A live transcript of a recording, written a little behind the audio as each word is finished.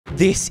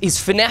This is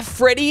FNAF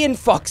Freddy and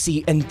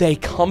Foxy, and they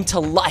come to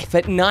life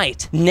at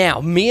night. Now,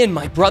 me and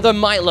my brother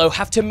Milo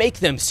have to make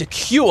them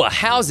secure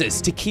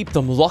houses to keep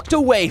them locked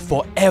away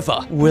forever.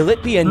 Will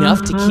it be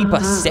enough to keep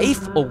us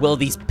safe, or will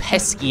these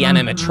pesky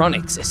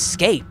animatronics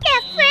escape?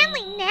 They're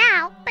friendly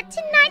now, but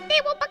tonight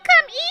they will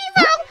become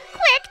evil.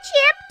 Quick,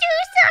 Chip, do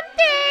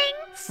something.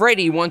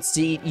 Freddy wants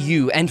to eat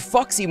you, and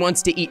Foxy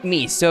wants to eat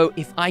me, so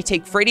if I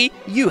take Freddy,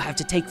 you have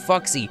to take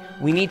Foxy.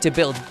 We need to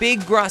build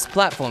big grass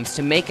platforms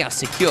to make our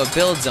secure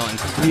builds on.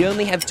 We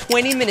only have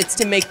 20 minutes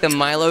to make them,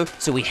 Milo,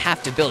 so we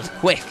have to build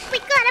quick. We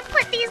gotta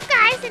put these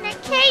guys in a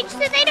cage so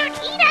they don't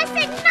eat us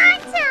at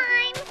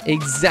nighttime.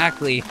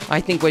 Exactly.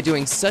 I think we're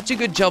doing such a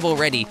good job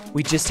already.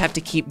 We just have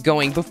to keep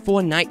going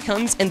before night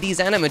comes and these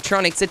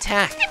animatronics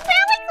attack. I'm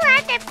really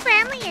glad they're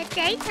friendly at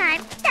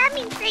daytime. That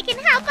means they can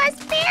help us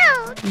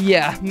build.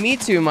 Yeah, me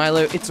too,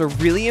 Milo. It's a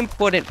really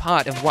important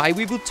part of why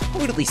we will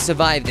totally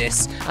survive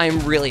this. I'm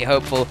really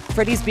hopeful.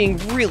 Freddy's being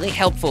really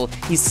helpful.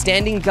 He's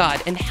standing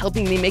guard and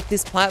helping me make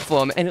this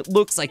platform, and it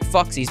looks like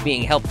Foxy's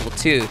being helpful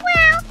too.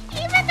 Well,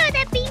 even though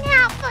they're being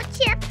helpful,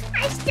 Chip,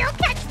 I still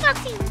catch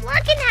Foxy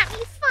looking at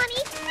me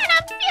funny, and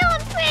I'm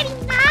feeling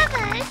pretty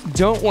nervous.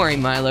 Don't worry,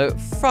 Milo.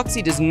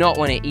 Foxy does not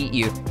want to eat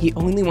you. He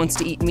only wants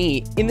to eat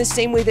me, in the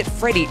same way that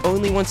Freddy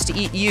only wants to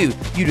eat you.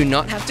 You do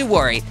not have to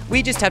worry.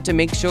 We just have to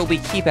make sure we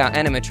keep our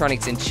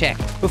animatronics in check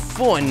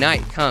before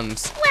night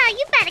comes. Well,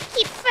 you better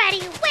keep Freddy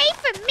away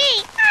from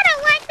me. I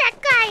don't like that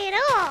guy at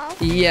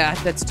all. Yeah,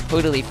 that's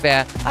totally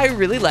fair. I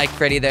really like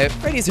Freddy though.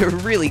 Freddy's a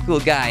really cool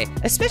guy,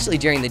 especially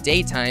during the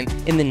daytime.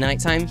 In the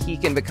nighttime, he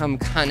can become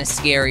kinda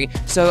scary,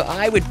 so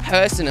I would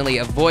personally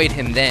avoid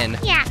him then.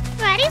 Yeah,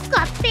 Freddy's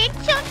got big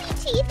chunky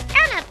teeth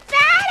and a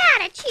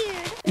bad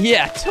attitude.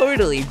 Yeah,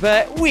 totally,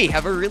 but we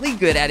have a really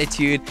good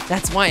attitude.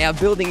 That's why our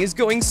building is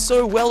going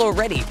so well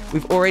already.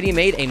 We've already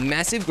made a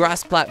massive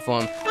grass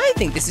platform. I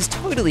think this is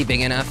totally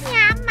big enough.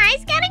 Yeah,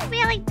 mine's getting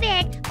really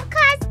big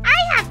because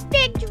I have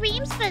big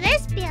dreams for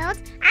this build.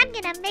 I'm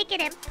gonna make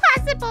it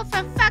impossible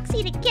for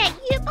Foxy to get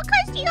you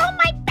because you're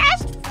my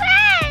best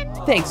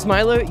friend. Thanks,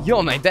 Milo.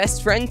 You're my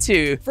best friend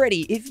too.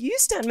 Freddy, if you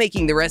start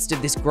making the rest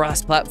of this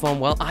grass platform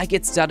while I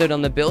get started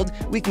on the build,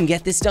 we can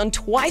get this done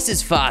twice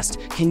as fast.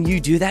 Can you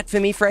do that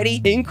for me,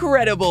 Freddy?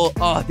 Incredible.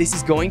 Oh, this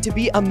is going to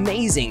be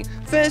amazing.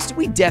 First,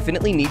 we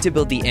definitely need to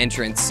build the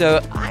entrance,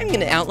 so I'm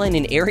gonna outline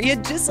an area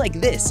just like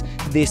this.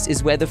 This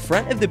is where the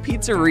front of the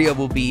pizzeria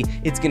will be.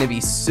 It's gonna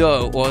be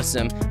so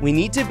awesome. We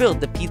need to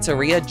build the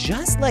pizzeria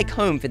just like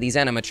home for these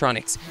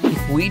animatronics.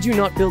 If we do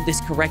not build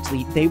this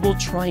correctly, they will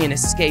try and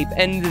escape,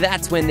 and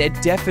that's when they're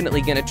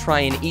definitely gonna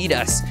try and eat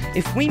us.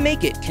 If we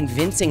make it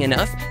convincing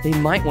enough, they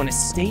might want to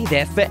stay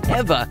there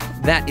forever.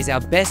 That is our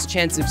best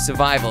chance of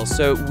survival,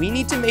 so we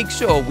need to make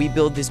sure we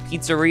build this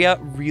pizzeria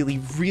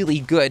really, really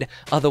good.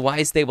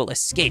 Otherwise, they will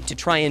escape to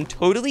try and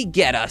totally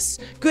get us.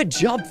 Good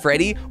job,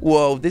 Freddy.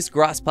 Whoa, this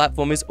grass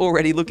platform is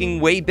already looking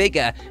way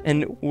bigger.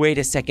 And wait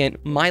a second,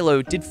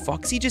 Milo, did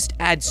Foxy just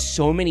add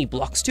so many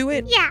blocks to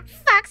it? Yeah,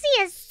 Foxy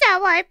is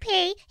so OP.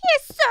 He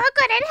is so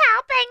good at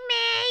helping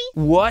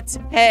me. What?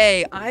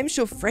 Hey, I'm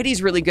sure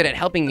Freddy's really good at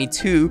helping me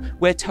too.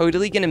 We're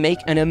totally gonna make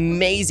an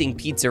amazing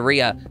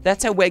pizzeria.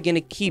 That's how we're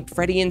gonna keep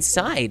Freddy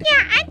inside.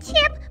 Yeah, and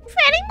Chip,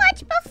 pretty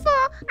much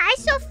before I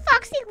saw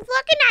Foxy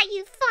looking at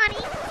you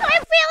funny, so I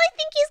really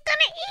think he's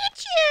gonna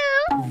eat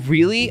you.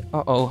 Really?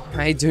 Uh-oh,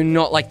 I do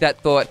not like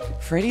that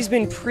thought. Freddy's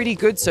been pretty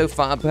good so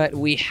far, but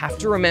we have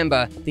to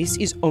remember, this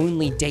is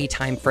only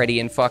daytime Freddy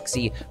and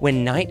Foxy.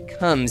 When night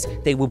comes,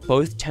 they will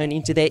both turn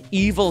into their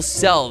evil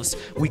selves.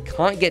 We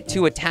can't get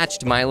too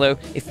attached, Milo.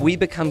 If we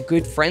become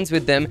good friends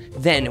with them,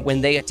 then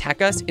when they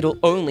attack us, it'll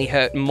only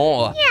hurt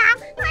more.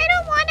 Yeah, I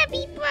don't want to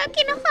be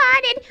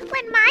broken-hearted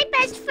when my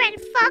best friend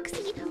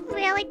Foxy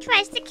really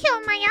tries to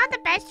kill my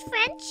other best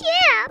friend,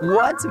 Chip.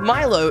 What?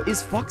 Milo,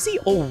 is Foxy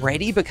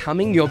already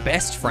becoming your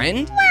best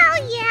friend?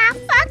 Well, yeah,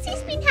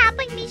 Foxy's been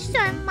helping me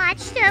so much,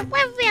 so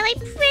we're really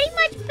pretty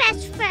much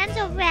best friends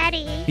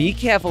already. Be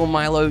careful,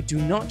 Milo. Do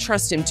not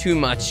trust him too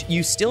much.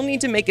 You still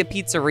need to make a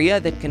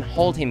pizzeria that can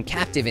hold him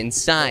captive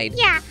inside.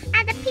 Yeah,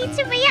 and the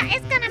pizzeria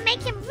is gonna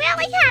make him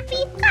really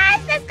happy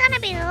because there's gonna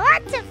be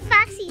lots of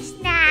Foxy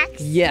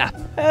snacks. Yeah,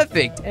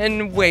 perfect.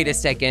 And wait a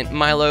second,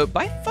 Milo,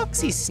 by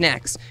Foxy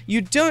snacks,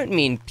 you don't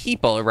mean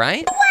people,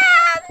 right?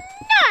 Well,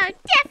 no,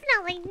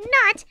 definitely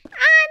not.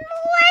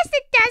 Unless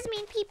it does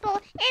mean people.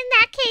 In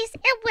that case,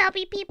 it will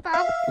be people.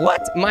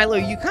 What? Milo,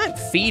 you can't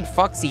feed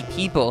Foxy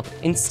people.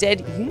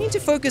 Instead, you need to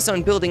focus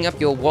on building up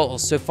your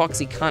walls so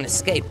Foxy can't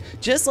escape.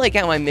 Just like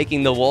how I'm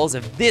making the walls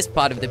of this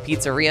part of the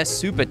pizzeria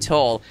super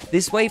tall.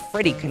 This way,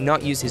 Freddy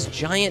cannot use his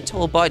giant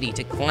tall body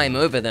to climb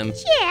over them.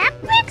 Yeah,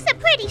 bricks are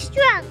pretty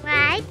strong,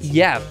 right?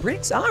 Yeah,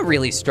 bricks are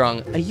really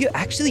strong. Are you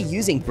actually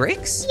using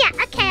bricks?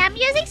 Yeah, okay, I'm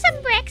using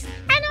some bricks.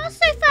 And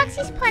also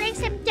Foxy's putting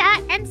some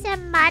dirt and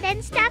some mud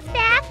and stuff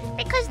there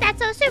because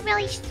that's also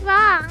really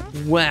strong.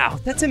 Wow,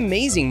 that's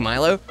amazing,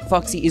 Milo.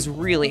 Foxy is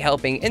really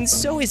helping, and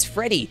so is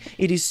Freddy.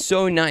 It is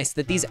so nice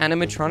that these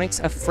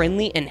animatronics are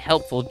friendly and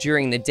helpful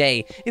during the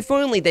day. If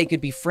only they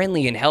could be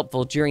friendly and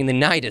helpful during the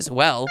night as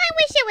well. I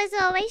wish it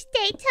was always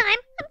daytime.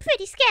 I'm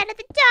pretty scared of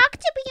the dark,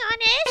 to be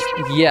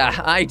honest.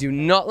 Yeah, I do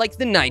not like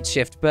the night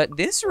shift, but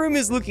this room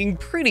is looking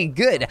pretty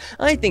good.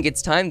 I think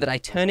it's time that I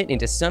turn it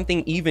into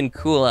something even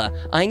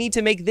cooler. I need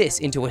to make this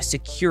into a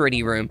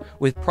security room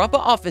with proper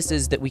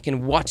offices that we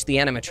can watch the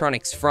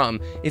animatronics from.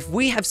 If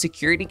we have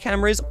security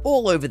cameras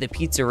all over the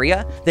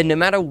pizzeria, then no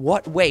matter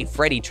what way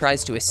Freddy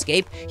tries to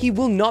escape, he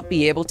will not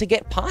be able to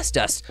get past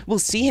us. We'll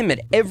see him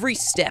at every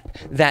step.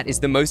 That is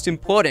the most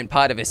important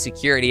part of a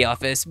security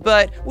office,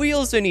 but we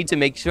also need to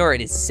make sure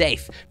it is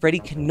safe. Freddy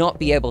cannot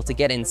be able to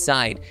get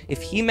inside.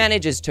 If he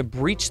manages to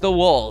breach the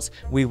walls,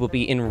 we will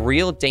be in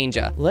real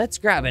danger. Let's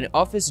grab an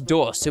office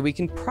door so we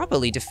can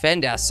properly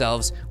defend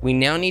ourselves. We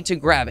now need to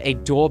grab a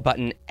door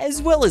button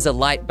as well as a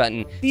light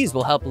button. These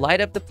will help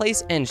light up the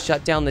place and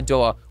shut down the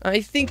door.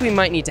 I think we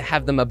might need to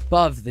have them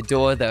above the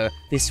door though.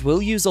 This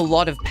will use a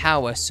lot of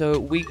power, so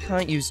we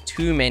can't use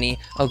too many.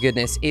 Oh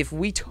goodness, if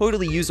we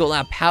totally use all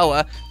our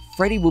power,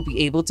 Freddy will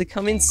be able to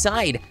come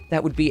inside.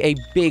 That would be a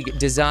big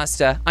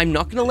disaster. I'm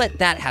not gonna let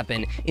that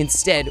happen.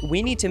 Instead,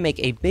 we need to make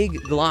a big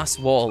glass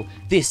wall.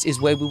 This is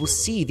where we will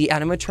see the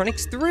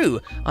animatronics through.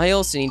 I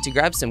also need to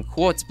grab some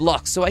quartz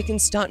blocks so I can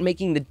start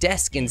making the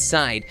desk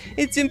inside.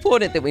 It's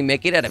important that we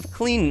make it out of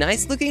clean,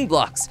 nice looking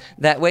blocks.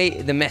 That way,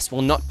 the mess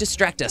will not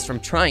distract us from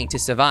trying to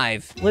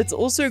survive. Let's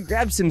also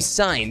grab some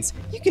signs.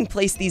 You can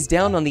place these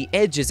down on the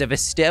edges of a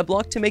stair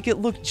block to make it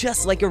look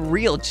just like a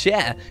real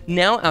chair.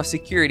 Now our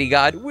security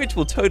guard, which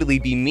will totally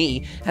be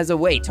me, has a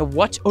way to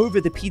watch over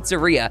the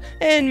pizzeria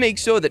and make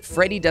sure that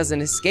Freddy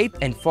doesn't escape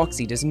and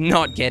Foxy does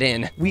not get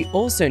in. We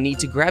also need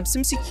to grab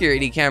some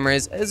security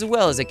cameras as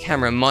well as a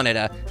camera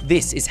monitor.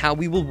 This is how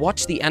we will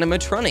watch the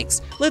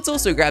animatronics. Let's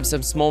also grab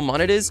some small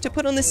monitors to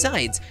put on the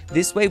sides.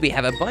 This way we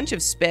have a bunch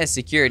of spare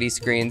security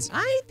screens.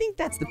 I think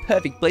that's the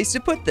perfect place to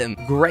put them.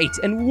 Great,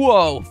 and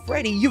whoa,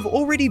 Freddy, you've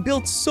already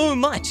built so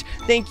much.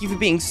 Thank you for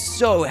being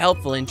so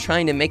helpful in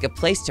trying to make a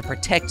place to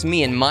protect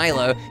me and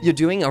Milo. You're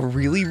doing a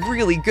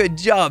really good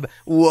job.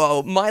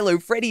 Whoa, Milo,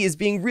 Freddy is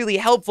being really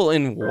helpful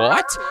in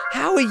what?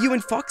 How are you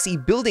and Foxy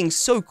building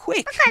so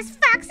quick? Because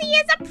Foxy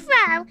is a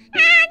pro, and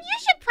you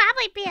should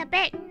probably be a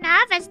bit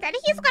nervous that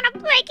he's gonna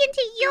break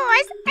into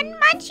yours and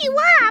munch you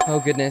up. Oh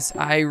goodness,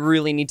 I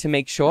really need to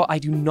make sure I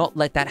do not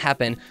let that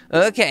happen.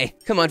 Okay,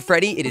 come on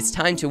Freddy, it is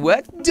time to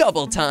work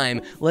double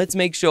time. Let's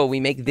make sure we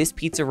make this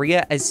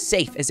pizzeria as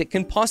safe as it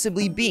can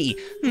possibly be.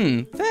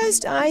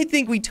 First, I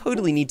think we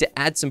totally need to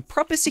add some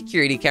proper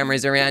security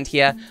cameras around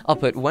here. I'll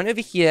put one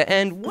over here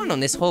and one on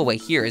this hallway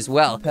here as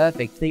well.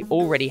 Perfect, they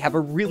already have a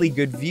really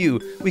good view.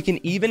 We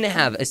can even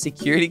have a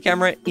security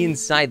camera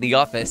inside the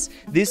office.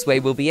 This way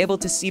we'll be able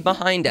to see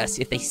behind us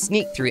if they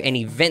sneak through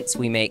any vents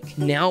we make.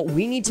 Now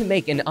we need to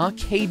make an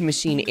arcade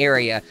machine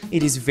area.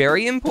 It is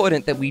very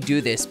important that we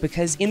do this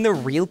because in the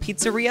real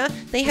pizzeria,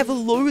 they have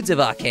loads of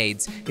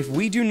arcades. If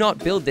we do not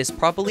build this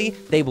properly,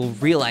 they will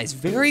realize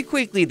very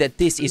quickly that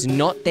this is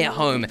not their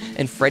home,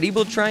 and Freddy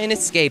will try and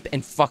escape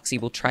and Foxy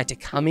will try to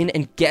come in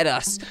and get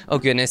us. Oh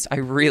goodness, I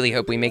really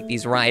hope we make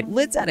these right.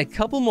 Let's add a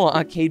couple more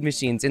arcade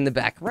machines in the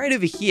back right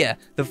over here.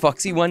 The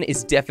Foxy one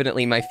is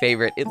definitely my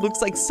favorite. It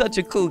looks like such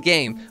a cool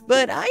game,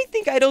 but I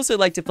think I'd also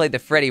like to play the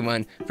Freddy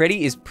one.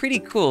 Freddy is pretty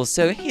cool,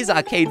 so his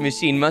arcade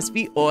machine must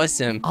be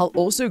awesome. I'll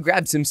also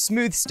grab some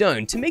smooth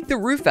stone to make the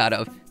roof out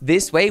of.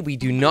 This way we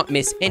do not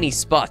miss any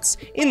spots.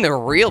 In the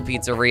real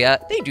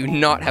pizzeria, they do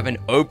not have an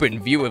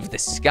open view of the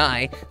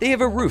sky. They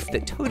have a roof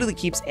that totally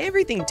keeps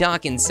everything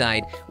dark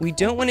inside. We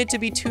don't want it to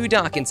be too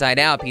dark inside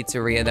our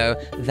pizzeria though.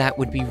 That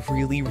would be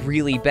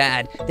really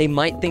bad. They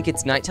might think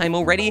it's nighttime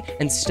already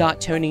and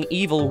start turning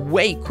evil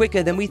way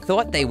quicker than we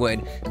thought they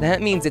would.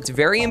 That means it's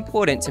very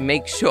important to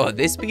make sure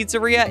this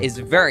pizzeria is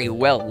very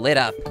well lit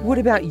up. What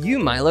about you,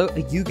 Milo? Are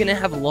you gonna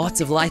have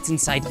lots of lights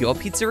inside your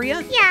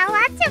pizzeria? Yeah,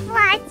 lots of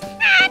lights,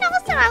 and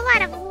also a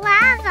lot of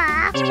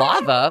lava.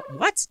 Lava?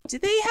 What? Do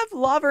they have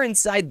lava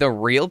inside the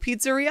real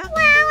pizzeria?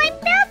 Well, I'm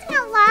building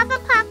a lava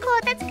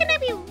parkour that's gonna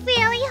be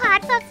really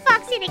hard for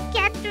Foxy to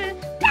get through.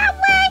 That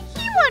way,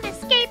 he won't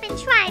escape and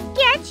try and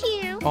get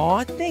you.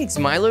 Aw, thanks,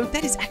 Milo.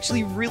 That is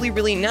actually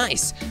really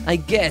nice. I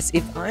guess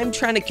if I'm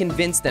trying to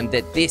convince them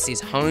that this is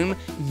home,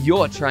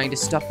 you're trying to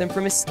stop them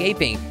from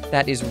escaping.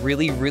 That is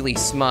really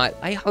smart.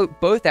 I hope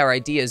both our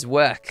ideas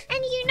work.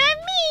 And you know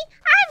me,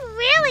 I'm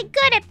really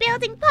good at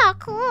building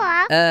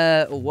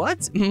parkour.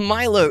 What?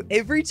 Milo,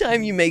 every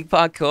time you make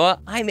parkour,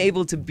 I'm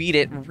able to beat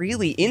it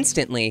really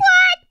instantly.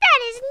 What? That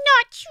is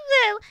not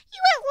true. You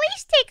at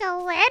least take a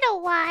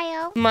little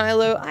while.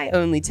 Milo, I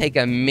only take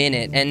a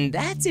minute, and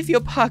that's if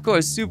your parkour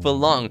is super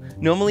long.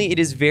 Normally, it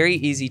is very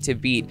easy to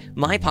beat.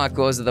 My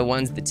parkours are the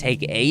ones that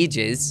take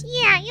ages.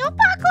 Yeah, your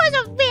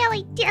parkours are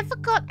really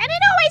difficult, and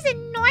it always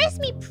annoys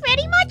me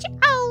pretty much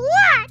a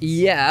lot.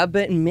 Yeah,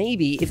 but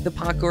maybe if the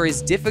parkour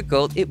is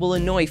difficult, it will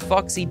annoy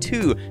Foxy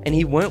too, and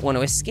he won't want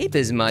to escape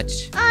as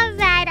much.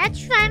 Alright, I'll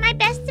try my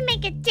best to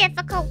make it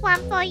difficult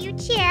one for you,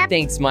 Chip.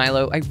 Thanks,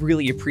 Milo. I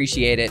really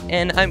appreciate it.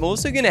 And I'm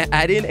also gonna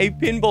add in a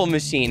pinball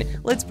machine.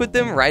 Let's put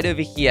them right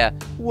over here.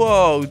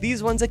 Whoa,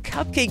 these ones are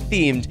cupcake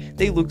themed.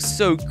 They look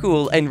so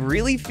cool and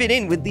really fit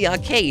in with the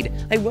arcade.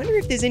 I wonder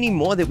if there's any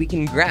more that we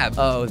can grab.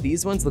 Oh,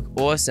 these ones look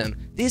awesome.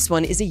 This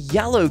one is a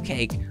yellow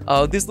cake.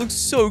 Oh, this looks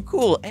so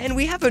cool. And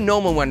we have a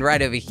normal one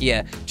right over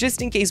here,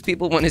 just in case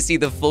people want to see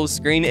the full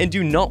screen and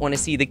do not want to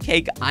see the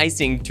cake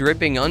icing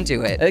dripping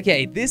onto it.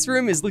 Okay, this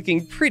room is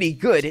looking pretty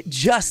good,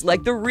 just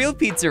like the real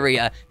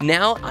pizzeria.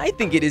 Now, I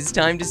think it is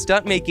time to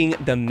start making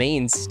the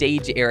main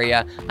stage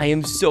area. I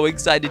am so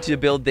excited to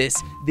build this.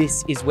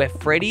 This is where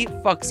Freddy,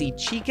 Foxy,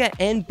 Chica,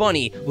 and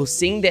Bonnie will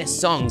sing their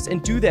songs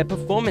and do their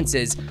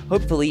performances.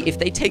 Hopefully, if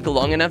they take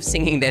long enough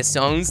singing their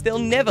songs, they'll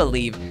never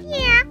leave.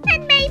 Yeah,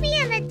 and maybe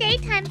in the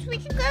daytimes we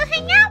can go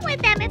hang out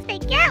with them if they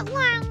get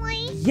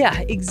lonely. Yeah,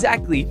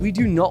 exactly. We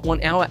do not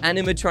want our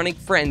animatronic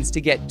friends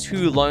to get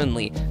too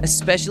lonely,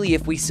 especially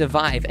if we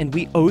survive and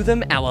we owe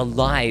them our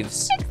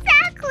lives.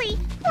 Exactly.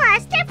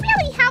 Plus, they're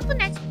really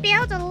helping us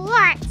build a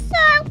lot,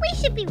 so we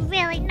should be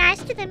really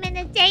nice to them in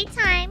the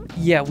daytime.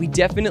 Yeah, we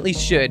definitely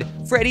should.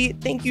 Freddy,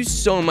 thank you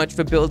so much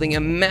for building a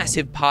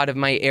massive part of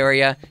my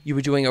area. You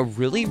were doing a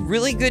really,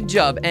 really good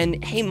job.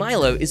 And hey,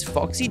 Milo, is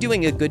Foxy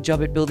doing a good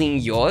job at building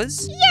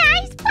yours?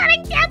 Yeah, he's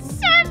putting down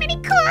so many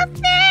cool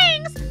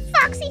things.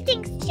 Foxy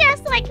thinks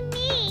just like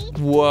me.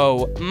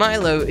 Whoa,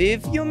 Milo,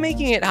 if you're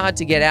making it hard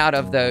to get out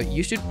of though,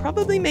 you should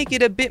probably make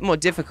it a bit more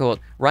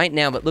difficult. Right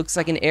now, it looks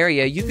like an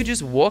area you could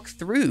just walk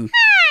through.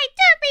 Hey,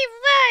 don't be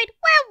rude.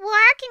 We're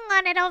working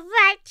on it, all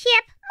right,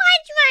 Chip.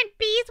 Mind your own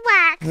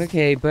beeswax.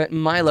 Okay, but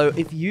Milo,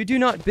 if you do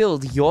not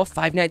build your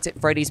Five Nights at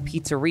Freddy's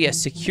pizzeria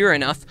secure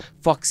enough,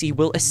 Foxy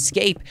will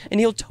escape and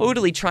he'll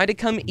totally try to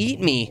come eat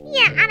me.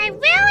 Yeah, and I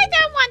really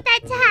don't want that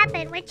to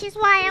happen, which is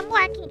why I'm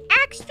working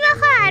extra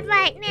hard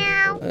right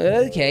now.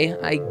 Okay,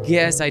 I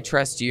guess I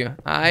trust you.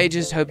 I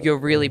just hope you're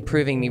really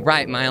proving me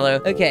right, Milo.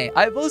 Okay,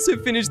 I've also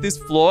finished this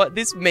floor.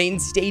 This main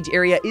stage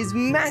area is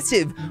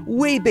massive,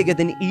 way bigger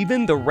than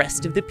even the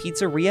rest of the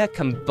pizzeria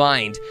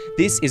combined.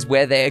 This is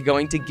where they are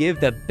going to give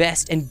the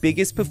best and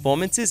biggest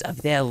performances of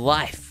their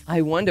life.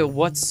 I wonder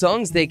what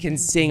songs they can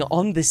sing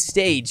on the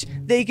stage.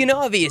 They can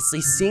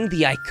obviously sing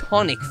the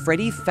iconic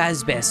Freddy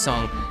Fazbear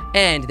song,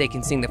 and they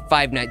can sing the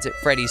Five Nights at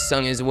Freddy's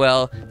song as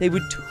well. They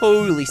would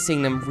totally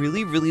sing them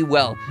really, really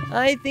well.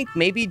 I think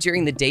maybe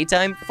during the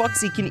daytime,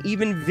 Foxy can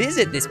even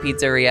visit this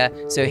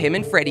pizzeria, so him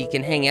and Freddy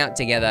can hang out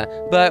together.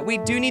 But we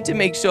do need to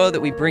make sure that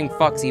we bring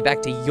Foxy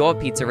back to your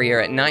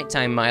pizzeria at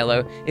nighttime,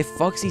 Milo. If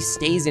Foxy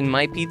stays in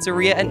my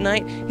pizzeria at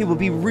night, he will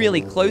be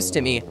really close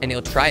to me, and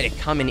he'll try to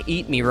come and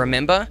eat me,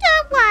 remember?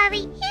 Don't worry,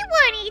 he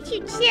won't eat you,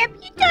 Chip.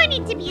 You don't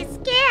need to be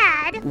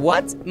scared.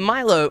 What?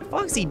 Milo,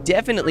 Foxy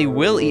definitely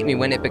will eat me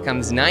when it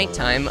becomes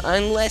nighttime,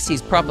 unless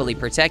he's properly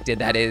protected,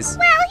 that is.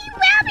 Well, he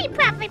will be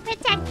properly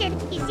protected.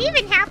 He's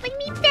even helping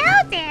me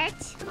build it.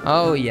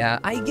 Oh yeah,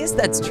 I guess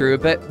that's true,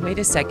 but wait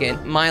a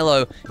second.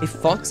 Milo, if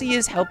Foxy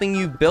is helping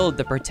you build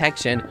the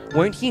protection,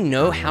 won't he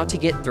know how to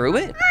get through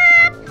it?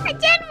 I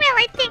didn't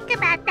really think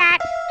about that.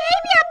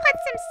 Maybe I'll put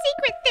some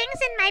secret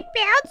things in my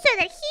build so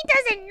that he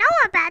doesn't know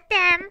about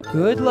them.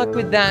 Good luck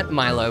with that,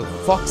 Milo.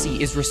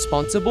 Foxy is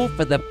responsible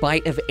for the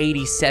Bite of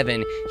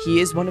 87. He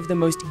is one of the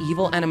most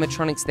evil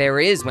animatronics there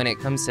is when it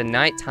comes to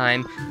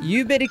nighttime.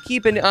 You better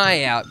keep an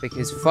eye out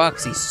because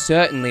Foxy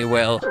certainly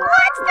will. What's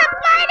the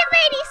Bite of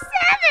 87?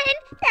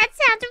 That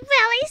sounds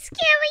really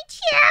scary,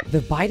 Chip.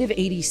 The Bite of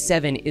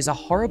 87 is a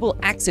horrible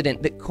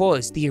accident that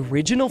caused the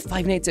original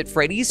Five Nights at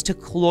Freddy's to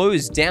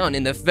close down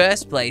in the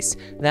first place.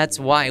 That's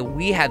why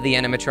we have the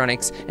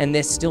animatronics and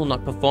they're still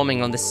not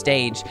performing on the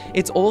stage.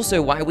 It's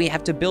also why we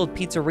have to build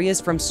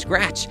pizzerias from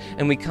scratch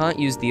and we can't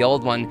use the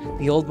old one.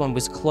 The old one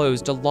was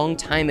closed a long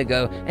time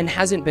ago and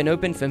hasn't been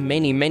open for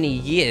many, many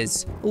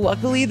years.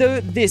 Luckily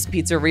though, this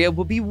pizzeria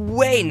will be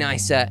way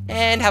nicer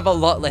and have a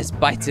lot less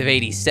bites of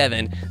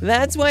 87.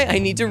 That's why I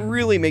need to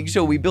really make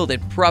sure we build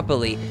it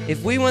properly.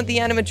 If we want the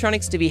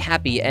animatronics to be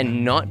happy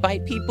and not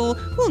bite people,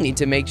 we'll need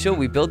to make sure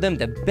we build them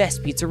the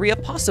best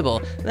pizzeria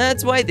possible.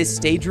 That's why this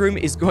stage room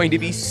is going to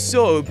be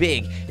so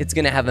big. It's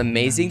gonna have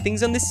amazing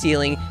things on the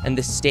ceiling and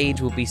the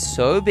stage will be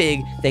so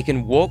big they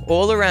can walk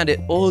all around it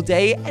all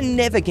day and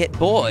never get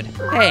bored.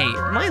 Hey,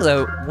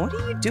 Milo, what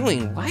are you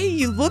doing? Why are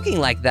you looking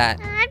like that?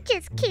 I'm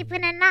just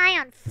keeping an eye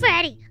on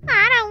Freddy.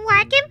 I don't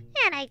like him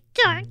and I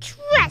don't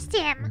trust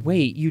him.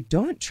 Wait, you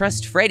don't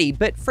trust Freddy,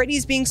 but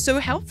Freddy's being so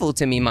helpful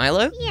to me,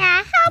 Milo.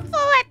 Yeah, helpful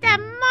at the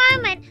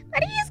moment,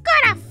 but he's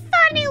got a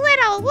funny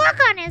little look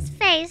on his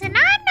face and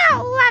I'm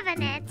not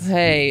loving it.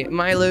 Hey,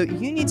 Milo,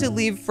 you need to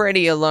leave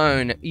Freddy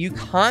alone. You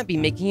can't be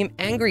making him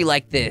angry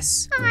like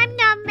this. I'm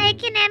not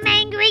making him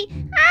angry.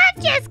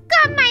 I've just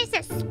got my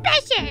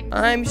suspicions.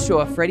 I'm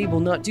sure Freddy will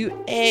not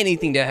do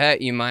anything to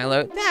hurt you,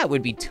 Milo. That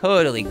would be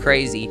totally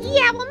crazy.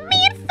 Yeah, well,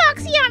 me and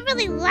Foxy aren't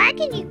really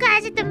liking you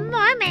guys at the moment.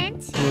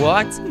 moment.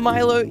 What?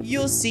 Milo,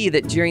 you'll see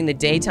that during the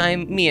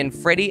daytime, me and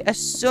Freddy are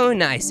so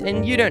nice,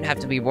 and you don't have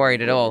to be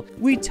worried at all.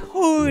 We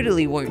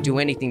totally won't do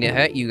anything to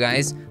hurt you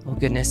guys. Oh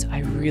goodness, I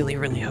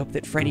really hope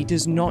that Freddy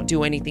does not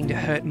do anything to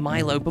hurt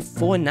Milo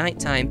before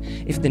nighttime.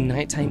 If the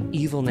nighttime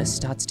evilness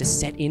starts to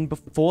set in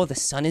before the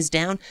sun is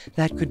down,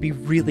 that could be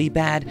really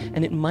bad,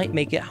 and it might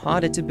make it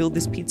harder to build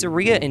this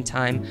pizzeria in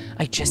time.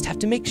 I just have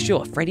to make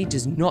sure Freddy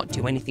does not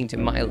do anything to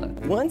Milo.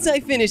 Once I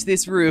finish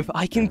this roof,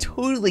 I can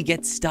totally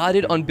get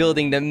started on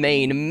building the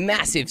main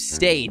massive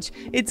stage.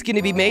 It's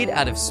gonna be made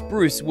out of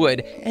spruce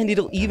wood, and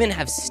it'll even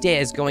have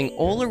stairs going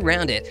all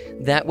around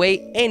it. That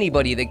way,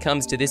 anybody that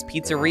comes to this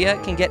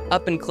pizzeria can get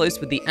up and close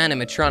with the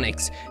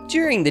animatronics.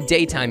 During the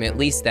daytime, at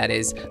least, that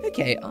is.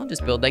 Okay, I'll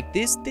just build like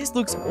this. This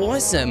looks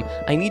awesome.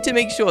 I need to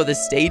make sure the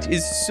stage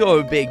is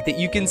so big that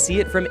you can see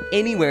it from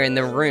anywhere in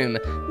the room.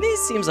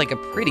 This seems like a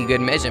pretty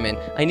good measurement.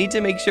 I need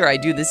to make sure I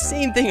do the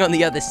same thing on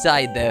the other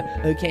side though.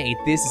 Okay,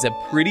 this is a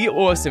pretty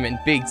awesome and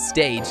big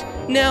stage.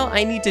 Now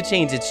I need to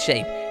change its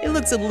shape. It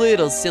looks a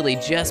little silly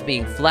just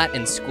being flat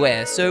and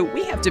square, so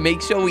we have to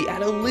make sure we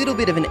add a little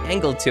bit of an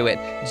angle to it,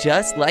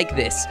 just like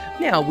this.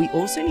 Now, we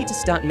also need to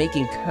start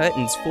making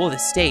curtains for the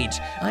stage.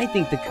 I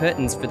think the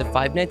curtains for the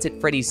Five Nights at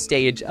Freddy's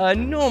stage are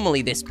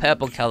normally this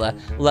purple color.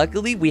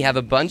 Luckily, we have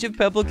a bunch of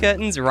purple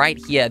curtains right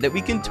here that we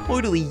can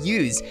totally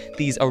use.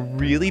 These are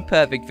really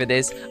perfect for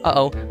this.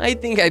 Uh-oh, I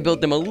think I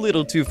built them a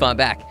little too far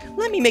back.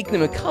 Let me make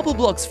them a couple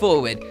blocks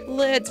forward.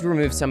 Let's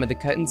remove some of the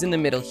curtains in the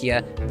middle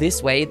here.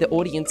 This way, the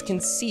audience can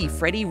see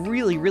Freddy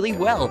really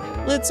well.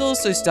 Let's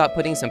also start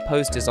putting some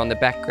posters on the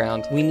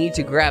background. We need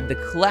to grab the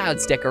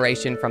clouds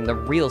decoration from the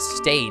real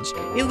stage.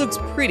 It looks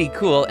pretty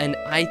cool, and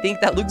I think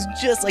that looks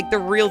just like the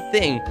real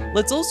thing.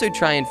 Let's also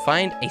try and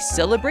find a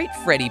Celebrate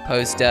Freddy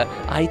poster.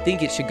 I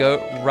think it should go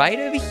right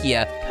over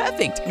here.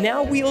 Perfect.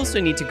 Now we also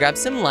need to grab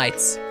some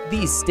lights.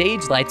 These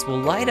stage lights will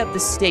light up the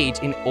stage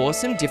in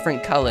awesome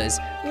different colors,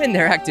 when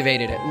they're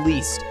activated at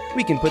least.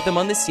 We can put them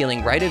on the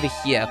ceiling right over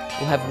here.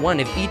 We'll have one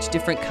of each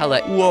different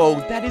color. Whoa,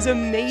 that is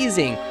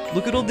amazing.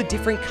 Look at all the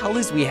different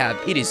colors we have.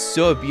 It is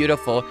so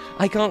beautiful.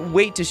 I can't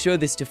wait to show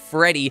this to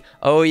Freddy.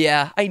 Oh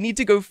yeah, I need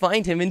to go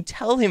find him and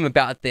tell him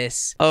about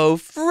this. Oh,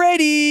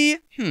 Freddy!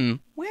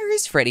 Where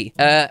is Freddy?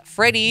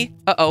 Freddy?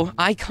 Uh-oh,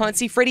 I can't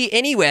see Freddy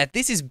anywhere.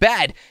 This is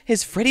bad.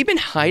 Has Freddy been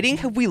hiding?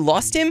 Have we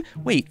lost him?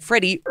 Wait,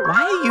 Freddy,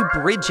 why are you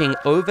bridging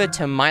over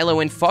to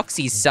Milo and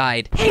Foxy's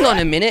side? Hang on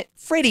a minute.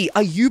 Freddy,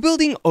 are you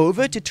building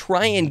over to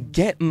try and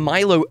get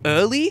Milo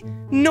early?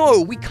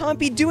 No, we can't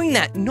be doing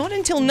that. Not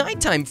until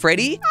nighttime,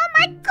 Freddy. Oh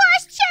my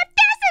gosh, Chip,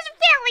 this is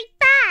really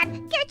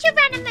bad. Get your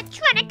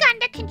animatronic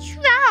under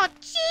control,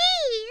 jeez.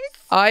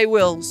 I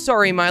will.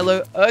 Sorry,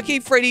 Milo. Okay,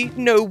 Freddy.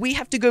 No, we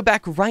have to go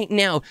back right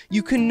now.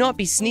 You cannot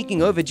be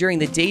sneaking over during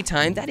the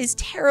daytime. That is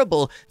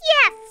terrible.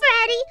 Yeah,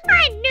 Freddy.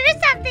 I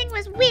knew something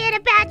was weird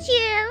about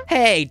you.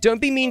 Hey,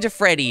 don't be mean to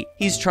Freddy.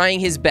 He's trying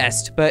his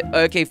best. But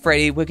okay,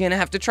 Freddy, we're gonna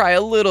have to try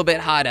a little bit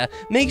harder.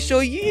 Make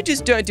sure you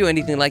just don't do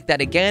anything like that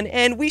again,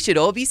 and we should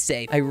all be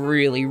safe. I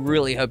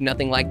really hope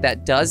nothing like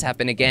that does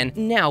happen again.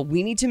 Now,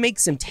 we need to make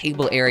some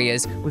table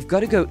areas. We've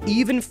got to go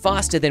even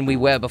faster than we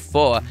were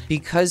before.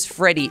 Because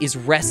Freddy is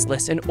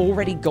restless and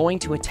already going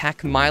to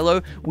attack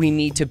Milo, we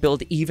need to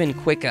build even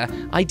quicker.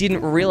 I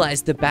didn't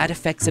realize the bad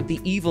effects of the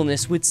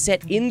evilness would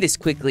set in this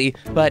quickly,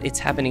 but it's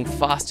happening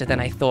faster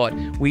than I thought.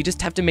 We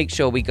just have to make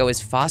sure we go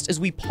as fast as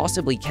we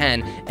possibly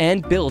can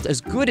and build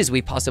as good as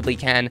we possibly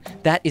can.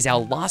 That is our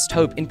last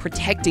hope in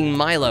protecting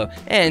Milo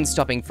and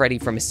stopping Freddy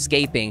from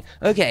escaping.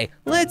 Okay,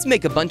 let's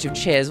make a bunch of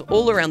chairs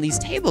all around these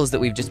tables that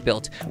we've just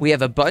built. We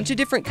have a bunch of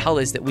different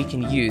colors that we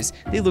can use.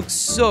 They look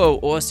so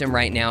awesome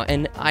right now,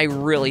 and I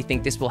really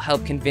think this will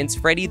help convince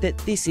Freddy that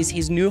this is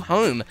his new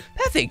home.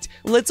 Perfect.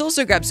 Let's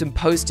also grab some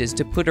posters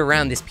to put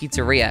around this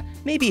pizzeria.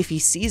 Maybe if he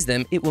sees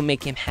them, it will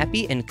make him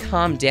happy and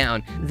calm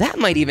down. That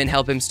might even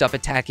help him stop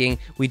attacking.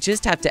 We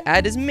just have to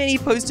add as many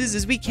posters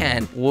as we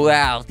can.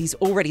 Wow, these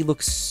already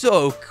look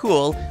so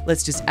cool.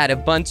 Let's just add a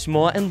bunch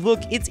more, and look,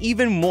 it's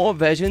even more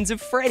versions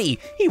of Freddy.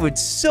 He would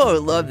so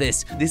love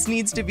this. This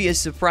needs to be a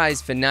surprise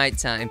for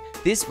nighttime.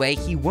 This way,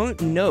 he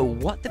won't know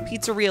what the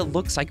pizzeria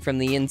looks like from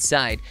the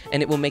inside,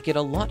 and it will make it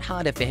a lot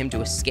harder for him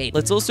to escape.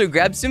 Let's also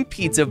grab some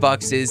pizza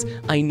boxes.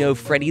 I know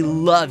Freddy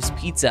loves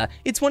pizza.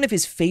 It's one of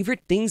his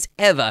favorite things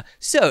ever.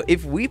 So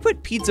if we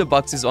put pizza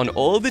boxes on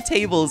all the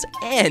tables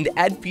and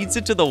add pizza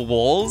to the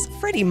walls,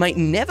 Freddy might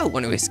never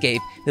want to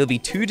escape. He'll be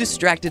too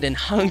distracted and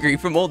hungry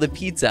from all the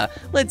pizza.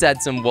 Let's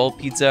add some wall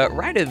pizza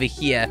right over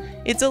here.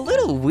 It's a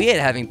little weird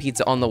having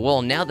pizza on the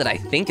wall now that I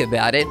think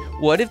about it.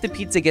 What if the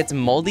pizza gets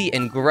moldy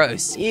and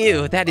gross?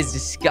 Ew, that is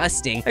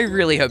disgusting. I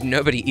really hope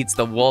nobody eats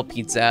the wall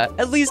pizza.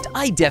 At least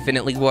I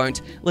definitely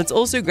won't. Let's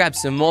also grab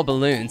some more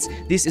balloons.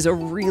 This is a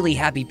really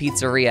happy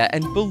pizzeria,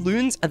 and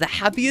balloons are the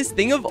happiest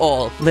thing of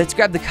all. Let's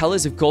grab the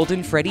colors of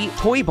Golden Freddy,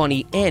 Toy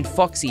Bonnie, and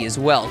Foxy as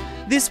well.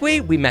 This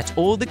way, we match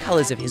all the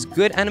colors of his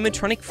good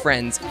animatronic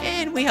friends,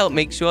 and we help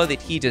make sure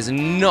that he does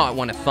not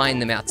want to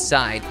find them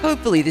outside.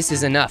 Hopefully this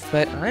is enough,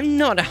 but I'm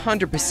not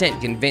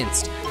 100%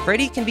 convinced.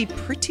 Freddy can be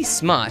pretty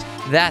smart.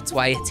 That's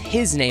why it's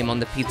his name on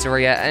the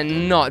pizzeria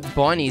and not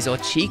Bonnie's or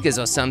Chica's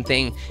or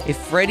something. If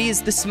Freddy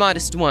is the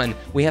smartest one,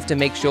 we have to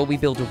make sure we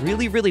build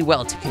really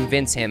well to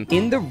convince him.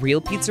 In the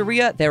real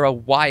pizzeria, there are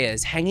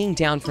wires hanging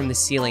down from the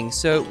ceiling,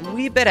 so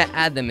we better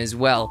add them as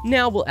well.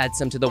 Now we'll add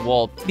some to the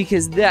wall,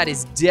 because that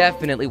is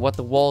definitely what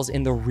the walls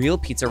in the real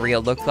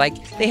pizzeria look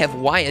like. They have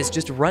wires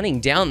just running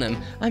down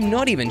them. I'm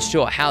not even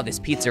sure how this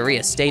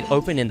pizzeria stayed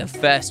open in the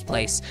first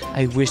place.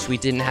 I wish we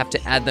didn't have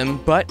to add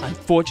them, but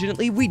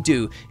unfortunately we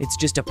do. It's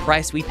just a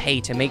price we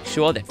pay to make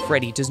sure that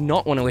Freddy does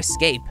not want to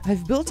escape.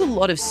 I've built a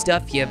lot of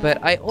stuff here,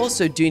 but I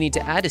also do need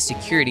to add a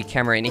security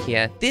camera in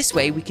here. This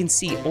way we can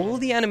see all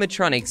the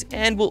animatronics,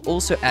 and we'll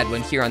also add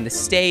one here on the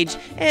stage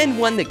and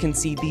one that can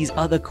see these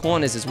other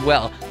corners as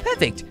well.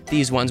 Perfect!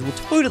 These ones will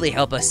totally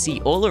help us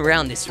see all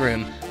around this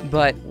room.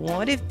 But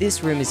what if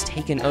this room is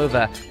taken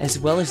over, as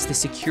well as the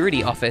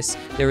security office?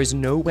 There is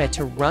nowhere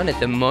to run at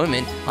the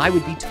moment. I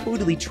would be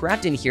totally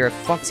trapped in here if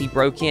Foxy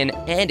broke in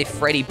and if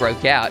Freddy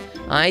broke out.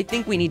 I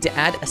think we need to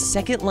add a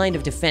second line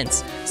of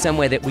defense,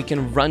 somewhere that we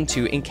can run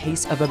to in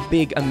case of a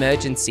big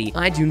emergency.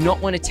 I do not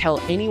want to tell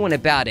anyone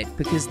about it,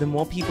 because the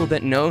more people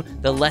that know,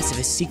 the less of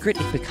a secret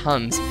it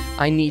becomes.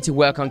 I need to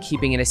work on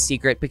keeping it a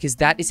secret, because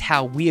that is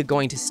how we are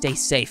going to stay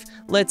safe.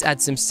 Let's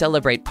add some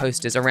celebrate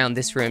posters around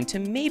this room to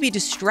maybe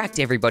distract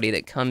everybody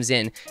that comes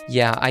in.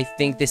 Yeah, I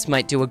think this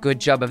might do a good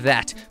job of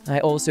that. I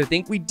also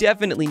think we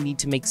definitely need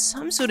to make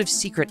some sort of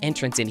secret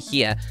entrance in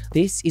here.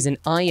 This is an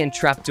iron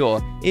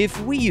trapdoor. If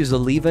we use a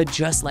lever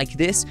just like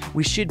this,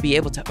 we should be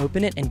able to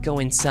open it and go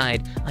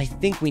inside. I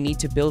think we need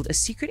to build a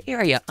secret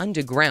area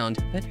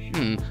underground, but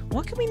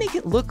what can we make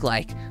it look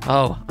like?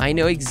 Oh, I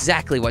know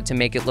exactly what to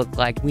make it look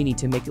like. We need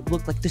to make it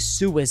look like the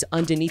sewers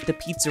underneath the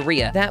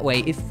pizzeria. That way,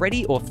 if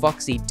Freddy or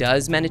Foxy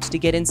does manage to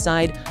get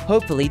inside,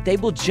 hopefully they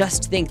will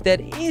just think that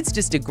it's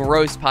just a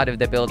gross part of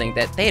the building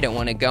that they don't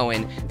want to go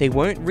in. They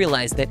won't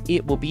realize that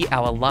it will be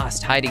our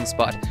last hiding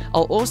spot.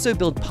 I'll also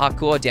build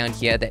parkour down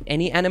here that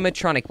any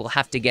animatronic will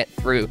have to get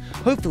through.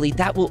 Hopefully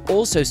that will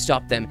also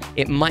stop them.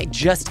 It might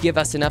just give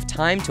us enough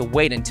time to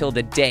wait until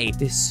the day.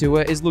 This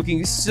sewer is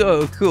looking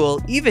so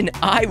cool. Even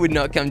I would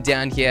not come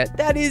down here.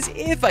 That is,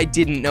 if I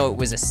didn't know it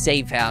was a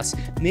safe house.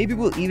 Maybe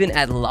we'll even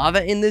add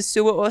lava in this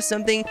sewer or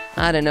something.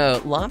 I don't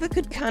know. Lava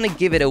could kind of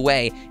give it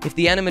away. If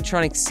the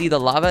animatronics see the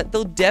lava,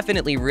 they'll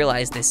definitely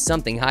realize there's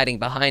something hiding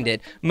behind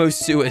it.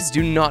 Most sewers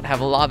do not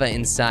have lava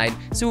inside,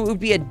 so it would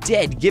be a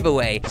dead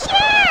giveaway.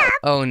 Yeah!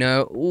 Oh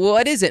no.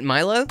 What is it,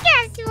 Milo?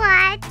 Guess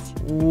what?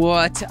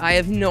 What? I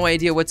have no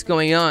idea what's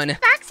going on.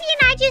 Foxy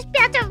and I just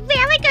built a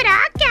really good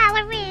art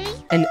gallery.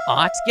 An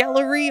art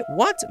gallery?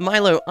 What?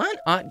 Milo, aren't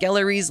art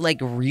galleries like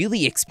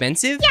really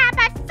expensive? Yeah,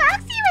 but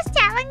Foxy was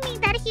telling me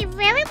that he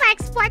really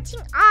likes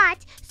watching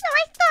art. So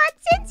I thought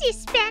since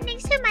he's spending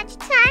so much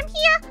time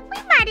here, we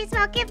might as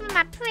well give him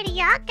a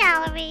pretty art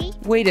gallery.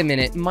 Wait a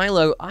minute,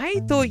 Milo,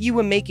 I thought you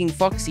were making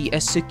Foxy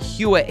a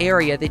secure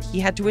area that he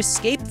had to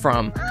escape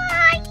from. Yeah,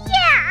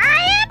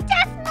 I am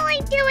definitely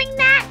doing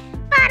that,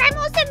 but I'm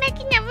also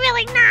making it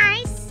really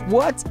nice.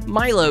 What?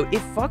 Milo,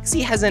 if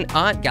Foxy has an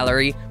art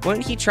gallery,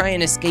 won't he try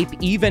and escape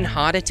even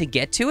harder to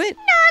get to it?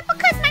 No,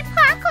 because my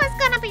parkour is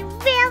gonna be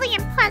really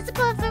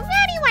impossible for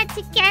anyone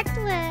to get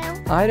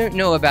through. I don't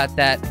know about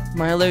that.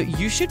 Milo,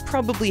 you should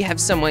probably have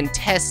someone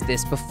test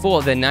this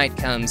before the night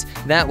comes.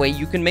 That way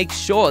you can make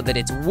sure that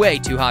it's way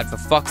too hard for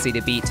Foxy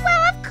to beat.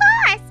 Well, of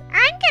course.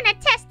 I'm gonna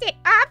test it,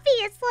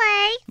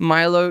 obviously.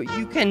 Milo,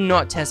 you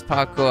cannot test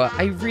parkour.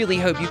 I really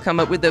hope you come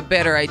up with a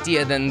better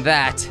idea than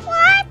that. Well,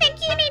 I think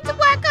you need to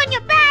work on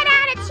your bad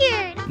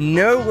attitude.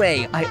 No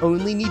way! I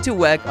only need to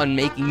work on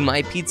making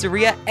my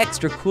pizzeria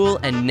extra cool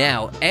and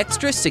now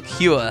extra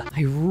secure.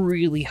 I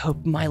really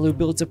hope Milo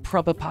builds a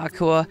proper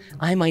parkour.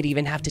 I might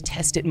even have to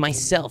test it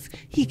myself.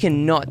 He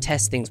cannot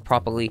test things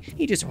properly.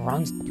 He just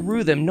runs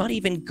through them, not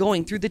even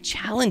going through the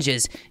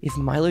challenges. If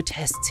Milo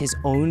tests his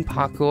own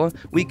parkour,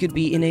 we could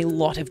be in a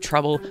lot of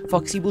trouble.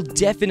 Foxy will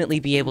definitely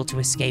be able to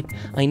escape.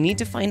 I need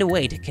to find a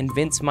way to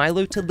convince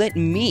Milo to let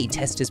me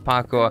test his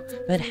parkour.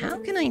 But how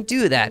can I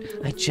do that?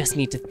 I just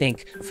need to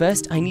think.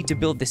 First, I need to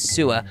build the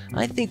sewer.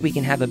 I think we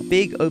can have a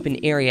big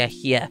open area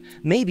here.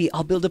 Maybe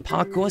I'll build a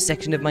parkour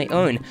section of my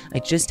own. I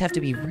just have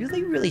to be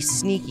really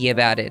sneaky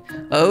about it.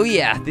 Oh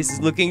yeah, this is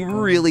looking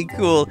really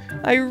cool.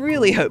 I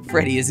really hope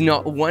Freddy is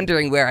not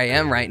wondering where I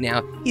am right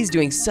now. He's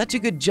doing such a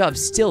good job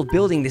still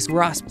building this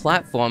grass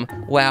platform.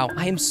 Wow,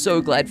 I am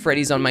so glad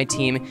Freddy's on my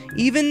team.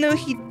 Even though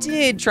he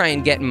did try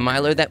and get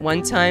Milo that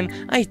one time,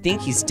 I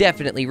think he's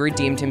definitely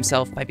redeemed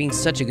himself by being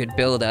such a good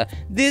builder.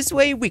 This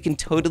way we can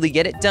totally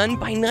get it done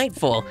by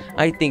nightfall.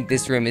 I think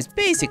this room is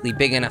basically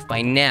big enough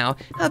by now.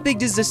 How big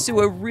does the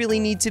sewer really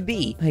need to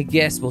be? I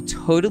guess we'll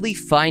totally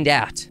find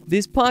out.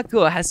 This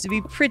parkour has to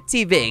be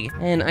pretty big,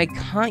 and I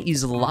can't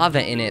use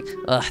lava in it.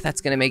 Ugh,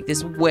 that's gonna make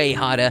this way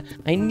harder.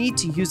 I need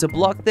to use a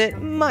block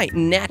that might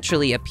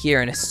naturally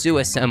appear in a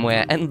sewer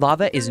somewhere, and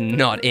lava is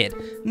not it.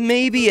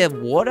 Maybe a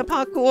water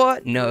parkour?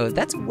 No,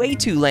 that's way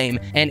too lame,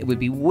 and it would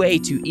be way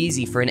too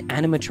easy for an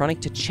animatronic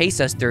to chase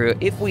us through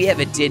if we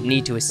ever did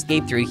need to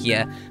escape through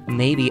here.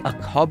 Maybe a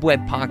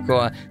cobweb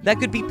parkour. That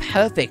could be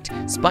perfect.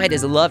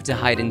 Spiders love to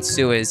hide in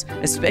sewers,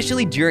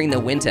 especially during the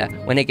winter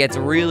when it gets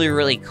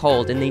really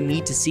cold and they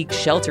need to seek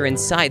shelter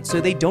inside so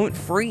they don't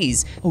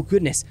freeze. Oh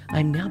goodness,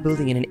 I'm now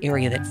building in an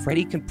area that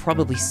Freddy can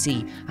probably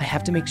see. I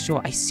have to make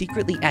sure I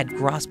secretly add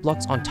grass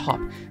blocks on top.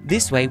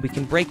 This way we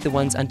can break the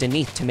ones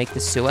underneath to make the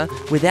sewer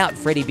without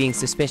Freddy being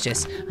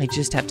suspicious. I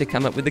just have to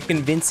come up with a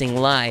convincing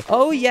lie.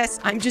 Oh yes,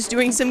 I'm just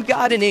doing some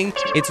gardening.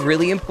 It's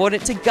really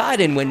important to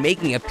garden when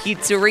making a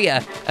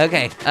pizzeria.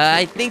 Okay,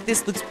 I think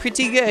this looks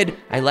pretty good.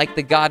 I like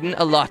the garden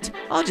a lot.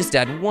 I'll just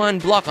add one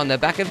block on the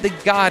back of the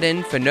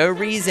garden for no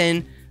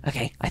reason.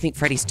 Okay, I think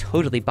Freddy's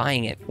totally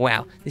buying it.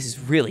 Wow, this is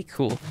really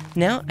cool.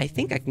 Now, I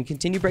think I can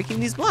continue breaking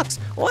these blocks.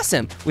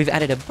 Awesome! We've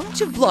added a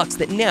bunch of blocks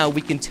that now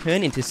we can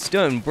turn into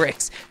stone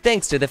bricks,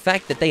 thanks to the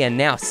fact that they are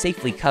now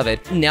safely covered.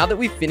 Now that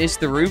we've finished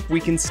the roof, we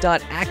can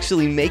start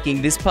actually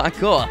making this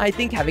parkour. I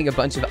think having a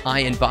bunch of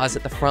iron bars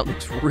at the front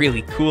looks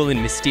really cool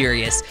and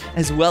mysterious,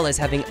 as well as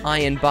having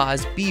iron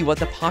bars be what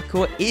the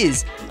parkour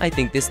is. I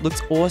think this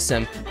looks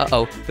awesome.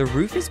 Uh-oh, the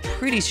roof is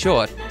pretty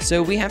short,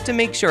 so we have to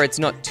make sure it's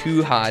not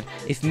too hard.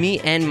 If me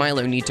and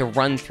Milo need to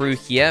run through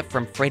here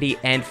from Freddy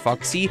and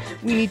Foxy,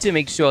 we need to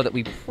make sure that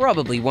we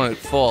probably won't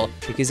fall,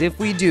 because if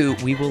we do,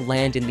 we will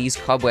land in these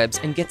cobwebs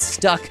and get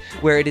stuck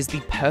where it is the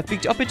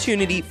perfect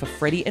opportunity for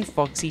Freddy and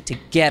Foxy to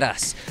get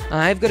us.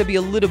 I've got to be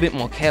a little bit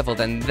more careful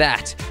than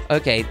that.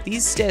 Okay,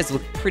 these stairs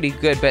look pretty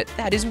good, but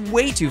that is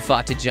way too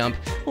far to jump.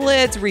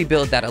 Let's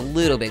rebuild that a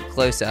little bit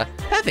closer.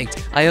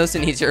 Perfect. I also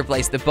need to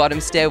replace the bottom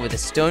stair with a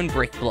stone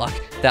brick block.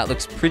 That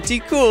looks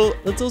pretty cool.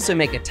 Let's also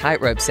make a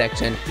tightrope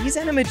section. These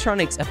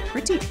animatronics are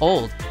pretty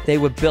old. They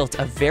were built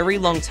a very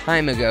long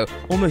time ago,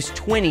 almost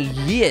 20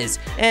 years,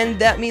 and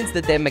that means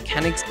that their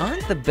mechanics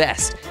aren't the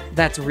best.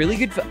 That's really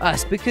good for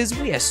us because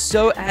we are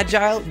so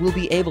agile, we'll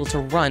be able to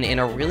run in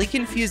a really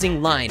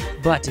confusing line.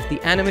 But if the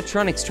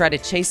animatronics try to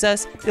chase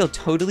us, they'll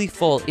totally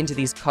fall into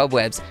these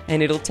cobwebs,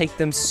 and it'll take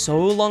them so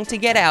long to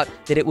get out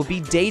that it will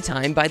be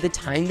daytime by the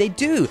time they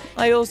do.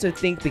 I also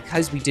think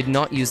because we did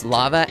not use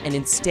lava and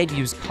instead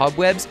use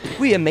cobwebs,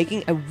 we are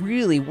making a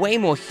really way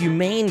more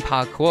humane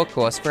parkour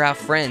course for our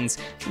friends.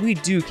 We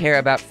do care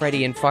about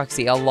Freddy and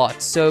Foxy a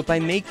lot, so by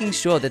making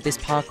sure that this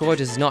parkour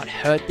does not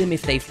hurt them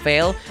if they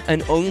fail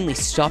and only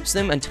stops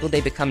them until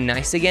they become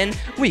nice again,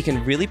 we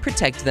can really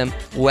protect them.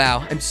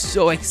 Wow, I'm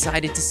so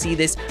excited to see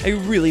this. I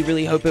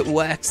really hope it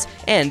works.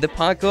 And the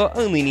parkour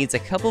only needs a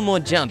couple more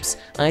jumps.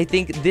 I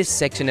think this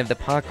section of the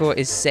parkour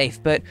is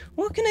safe, but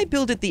what can I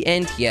build at the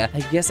end here?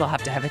 I guess I'll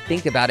have to have a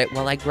think about it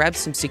while I grab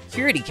some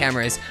security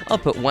cameras. I'll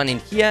put one in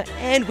here,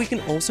 and we can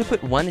also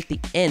put one at the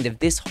end of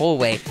this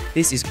hallway.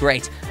 This is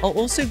great. I'll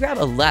also grab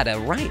a ladder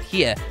right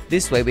here.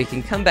 This way we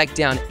can come back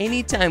down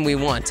anytime we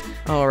want.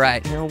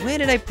 Alright, now where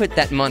did I put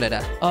that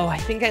monitor? Oh, I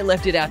think I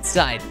left it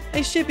outside.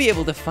 I should be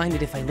able to find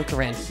it if I look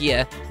around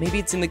here. Maybe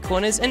it's in the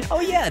corners, and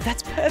oh yeah,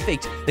 that's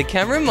perfect. The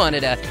camera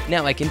monitor.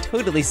 Now I can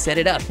totally set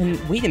it up. And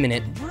wait a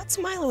minute, what's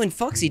Milo and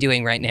Foxy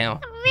doing right now?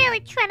 I'm really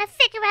trying to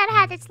figure out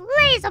how this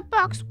laser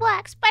box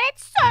works, but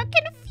it's so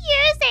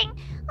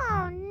confusing.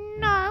 Oh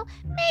no,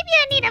 maybe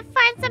I need to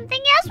find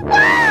something else.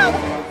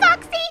 Whoa!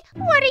 Foxy,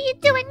 what are you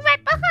doing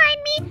right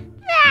behind me?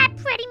 That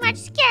pretty much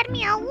scared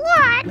me a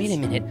lot. Wait a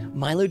minute,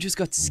 Milo just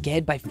got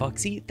scared by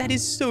Foxy? That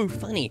is so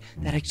funny.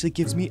 That actually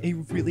gives me a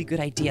really good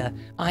idea.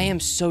 I am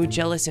so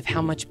jealous of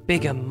how much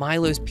bigger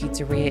Milo's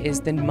pizzeria is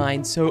than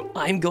mine, so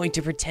I'm going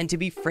to pretend to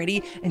be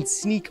Freddy and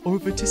sneak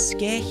over to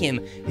scare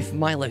him. If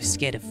Milo's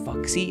scared of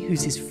Foxy,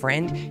 who's his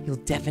friend, he'll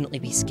definitely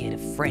be scared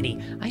of Freddy.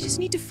 I just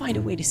need to find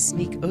a way to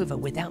sneak over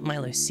without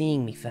Milo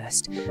seeing me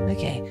first.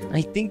 Okay,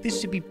 I think this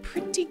should be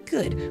pretty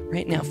good.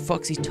 Right now,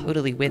 Foxy's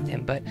totally with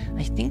him, but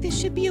I think there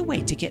should be a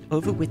way to get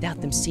over without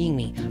them seeing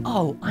me.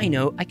 Oh, I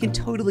know, I can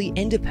totally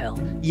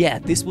enderpearl. Yeah,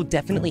 this will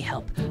definitely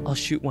help. I'll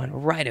shoot one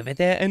right over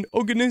there, and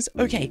oh goodness,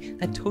 okay,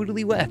 that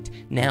totally worked.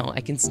 Now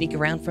I can sneak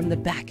around from the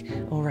back.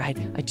 Alright,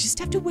 I just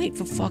have to wait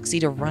for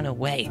Foxy to run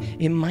away.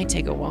 It might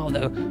take a while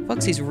though.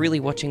 Foxy's really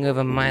watching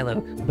over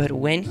Milo, but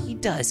when he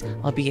does,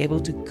 I'll be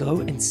able to go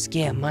and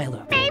scare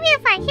Milo. Maybe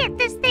if I hit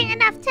this thing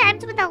enough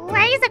times with a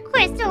laser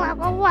crystal, it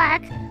will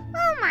work.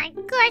 Oh my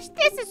gosh,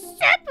 this is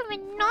super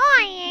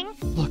annoying.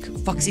 Look,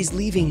 Foxy's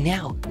leaving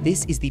now.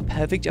 This is the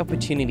perfect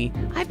opportunity.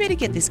 I better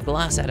get this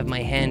glass out of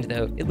my hand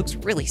though. It looks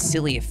really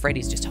silly if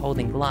Freddy's just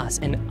holding glass,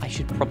 and I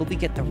should probably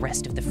get the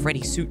rest of the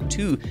Freddy suit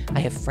too. I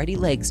have Freddy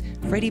legs,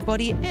 Freddy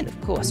body, and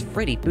of course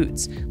Freddy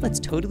boots. Let's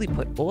totally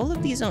put all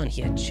of these on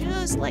here,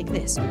 just like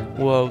this.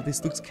 Whoa,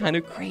 this looks kind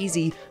of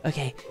crazy.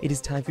 Okay, it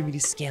is time for me to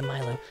scare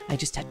Milo. I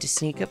just have to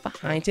sneak up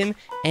behind him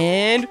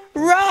and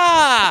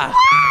rah! Wow!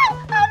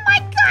 Oh my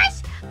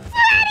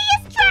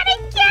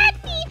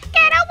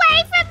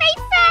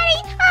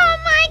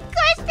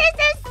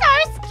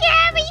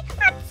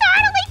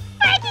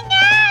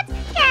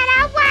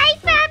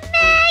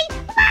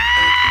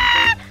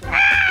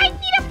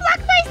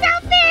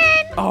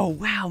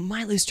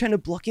trying to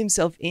block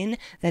himself in.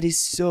 That is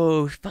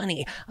so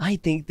funny. I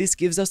think this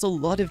gives us a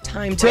lot of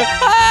time to...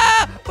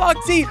 Ah!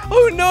 Foxy!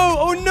 Oh no!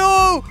 Oh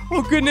no!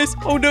 Oh goodness!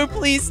 Oh no,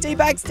 please stay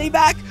back, stay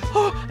back!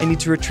 Oh, I need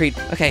to retreat.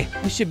 Okay,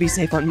 I should be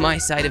safe on my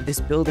side of this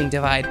building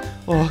divide.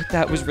 Oh,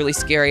 that was really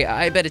scary.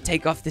 I better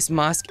take off this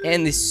mask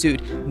and this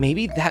suit.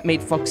 Maybe that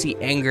made Foxy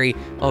angry.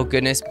 Oh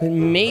goodness, but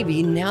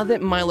maybe now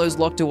that Milo's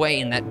locked away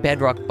in that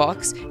bedrock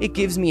box, it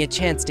gives me a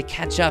chance to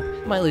catch up.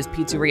 Milo's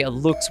pizzeria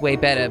looks way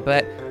better,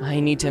 but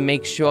I need to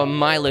make sure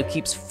Milo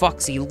keeps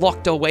Foxy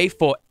locked away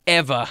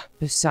forever.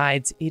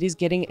 Besides, it is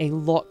getting a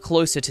lot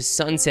closer to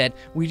sunset.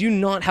 We do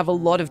not have a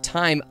lot of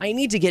time. I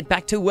need to get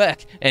back to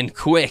work, and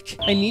quick.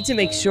 I need to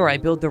make sure I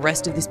build the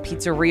rest of this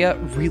pizzeria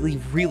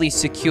really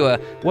secure.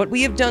 What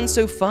we have done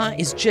so far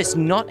is just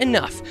not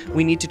enough.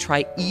 We need to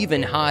try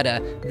even harder.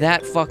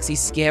 That Foxy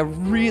scare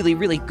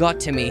really got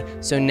to me,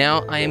 so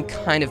now I am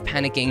kind of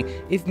panicking.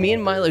 If me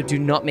and Milo do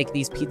not make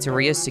these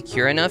pizzerias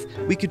secure enough,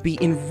 we could be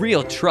in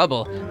real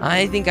trouble.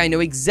 I think I know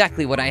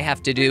exactly what I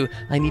have to do.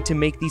 I need to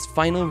make these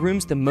final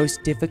rooms the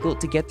most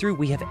difficult to get through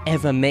we have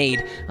ever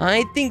made.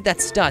 I think that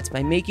starts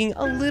by making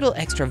a little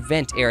extra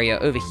vent area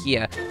over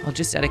here. I'll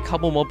just add a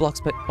couple more blocks,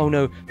 but oh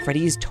no,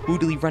 Freddy is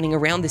totally running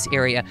around this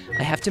area.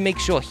 I have to make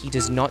sure he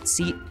does not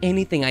see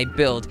anything I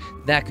build.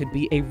 That could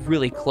be a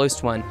really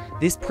close one.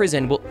 This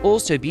prison will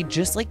also be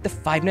just like the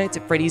Five Nights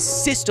at Freddy's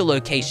sister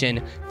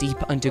location, deep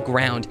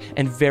underground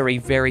and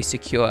very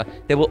secure.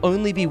 There will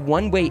only be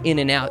one way in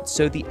and out,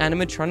 so the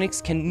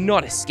animatronics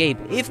cannot escape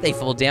if they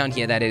fall down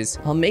here, that is.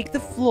 I'll make the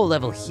floor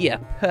level here.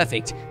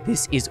 Perfect.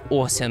 This is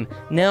awesome.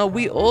 Now,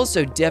 we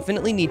also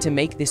definitely need to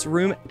make this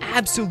room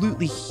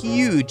absolutely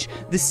huge.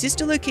 The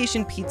sister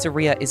location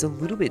pizzeria is a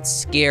little bit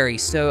scary,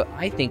 so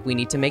I think we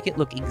need to make it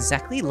look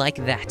exactly like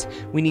that.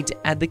 We need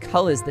to add the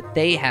colors that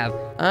they have.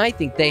 I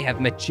think they have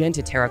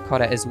magenta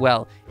terracotta as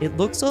well. It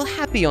looks all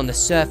happy on the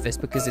surface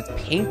because it's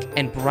pink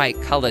and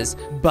bright colors,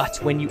 but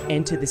when you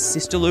enter the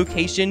sister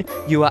location,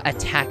 you are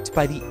attacked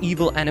by the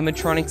evil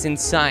animatronics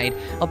inside.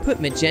 I'll put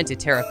magenta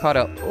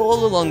terracotta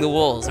all along the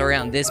walls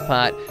around this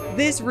part.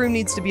 This room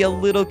needs to be a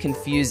little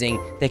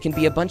confusing. There can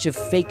be a bunch of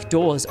fake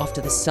doors off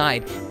to the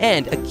side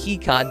and a key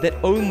card that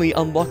only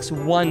unlocks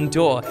one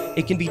door.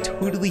 It can be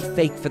totally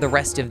fake for the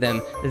rest of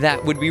them.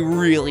 That would be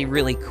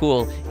really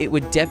cool. It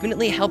would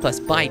definitely help us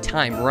buy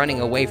time running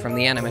away from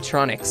the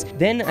animatronics.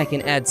 Then I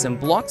can add some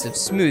blocks of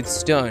smooth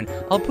stone.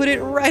 I'll put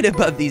it right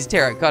above these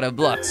terracotta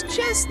blocks,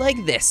 just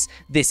like this.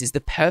 This is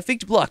the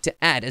perfect block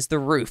to add as the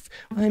roof.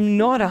 I'm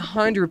not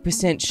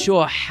 100%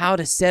 sure how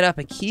to set up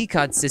a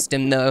keycard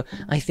system though.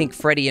 I think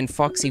Freddy and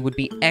Foxy would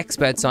be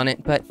experts on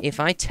it, but if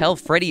I tell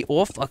Freddy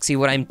or Foxy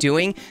what I'm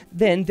doing,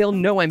 then they'll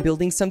know I'm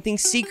building something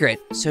secret,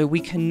 so we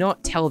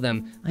cannot tell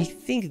them. I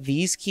think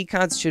these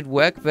keycards should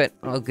work, but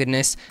oh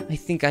goodness, I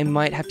think I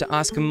might have to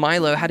ask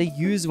Milo how to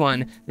use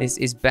one. This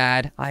is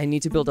bad. I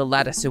need to build a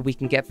ladder so we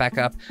can get back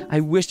up. I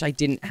wish I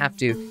didn't have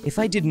to. If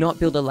I did not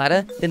build a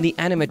ladder, then the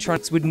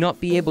animatronics would not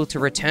be able to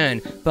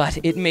return, but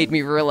it made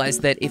me realize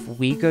that if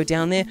we go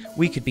down there,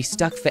 we could be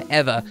stuck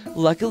forever.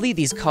 Luckily,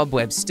 these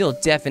cobwebs still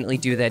definitely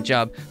do their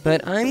job,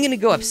 but I'm gonna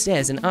go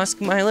upstairs and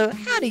ask Milo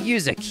how to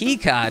use a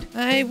keycard.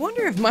 I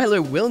wonder if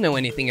Milo will know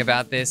anything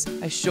about this.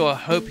 I sure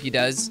hope he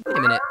does. Wait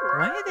a minute,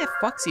 why are there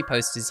Foxy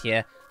posters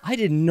here? I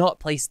did not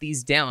place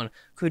these down.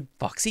 Could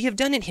Foxy have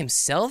done it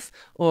himself?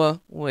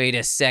 Or, wait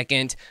a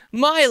second.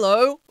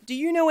 Milo, do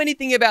you know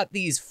anything about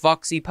these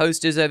Foxy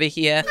posters over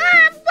here?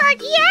 Well,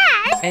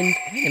 yes. And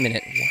wait a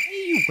minute, why are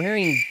you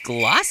wearing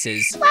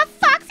glasses? Well,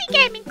 Foxy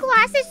gave me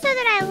glasses so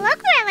that I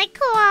look really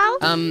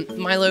cool.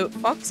 Milo,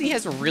 Foxy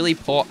has really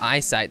poor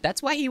eyesight.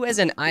 That's why he wears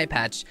an eye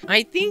patch.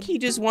 I think he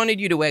just wanted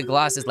you to wear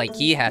glasses like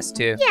he has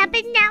to. Yeah,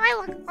 but now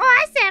I look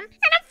awesome, and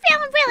I'm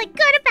feeling really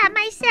good about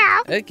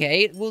myself.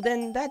 Okay, well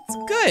then that's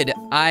good.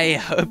 I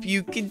hope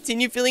you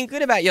continue feeling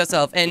good about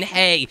yourself. And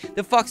hey,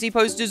 the Foxy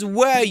posters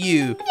were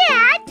you. Yeah,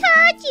 I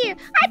told you.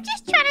 I'm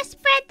just trying to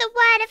spread the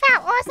word of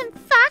how awesome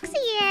Foxy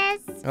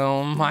is.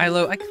 Oh,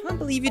 Milo, I can't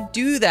believe you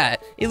do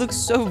that. It looks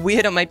so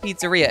weird on my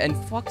pizzeria, and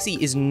Foxy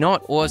is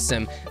not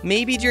awesome.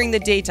 Maybe during the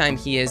daytime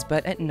he is,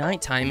 but at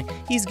nighttime,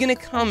 he's gonna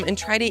come and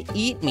try to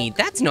eat me.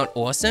 That's not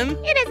awesome.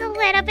 It is a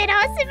little bit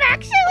awesome,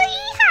 actually.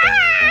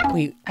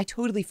 Wait, I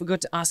totally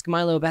forgot to ask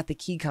Milo about the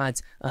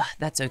keycards.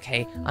 That's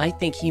okay. I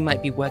think he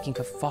might be working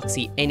for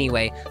Foxy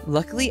anyway.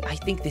 Luckily, I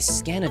think this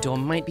scanner door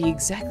might be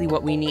exactly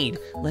what we need.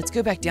 Let's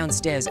go back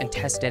downstairs and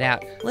test it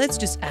out. Let's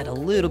just add a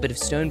little bit of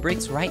stone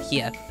bricks right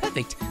here.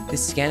 Perfect.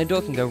 This scanner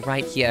door can go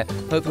right here.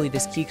 Hopefully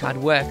this keycard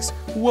works.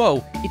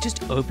 Whoa, it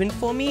just opened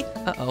for me?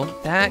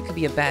 Uh-oh, that could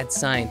be a bad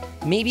sign.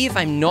 Maybe if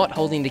I'm not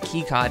holding the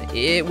keycard,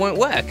 it won't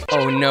work.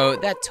 Oh no,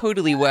 that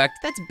totally worked.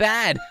 That's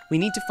bad. We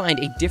need to find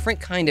a different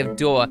kind of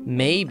door.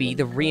 Maybe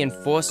the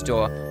reinforced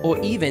door, or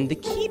even the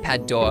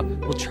keypad door.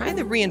 We'll try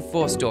the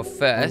reinforced door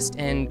first,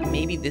 and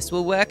maybe this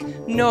will work.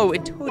 No,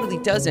 it totally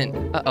doesn't.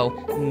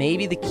 Uh-oh,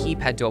 maybe the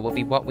keypad door will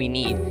be what we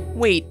need.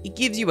 Wait, it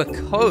gives you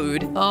a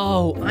code.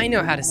 Oh, I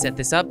know how to set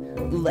this up.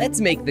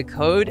 let's make the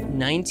code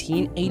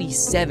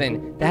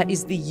 1987. That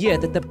is the year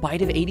that the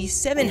bite of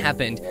 87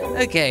 happened.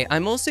 Okay,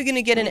 I'm also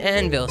gonna get an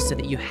anvil so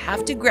that you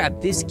have to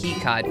grab this key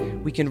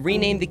card. We can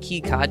rename the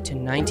key card to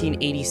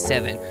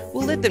 1987.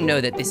 We'll let them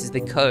know that this is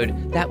the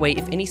code. That way,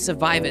 if any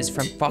survivors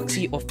from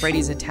Foxy or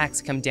Freddy's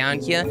attacks come down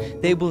here,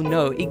 they will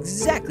know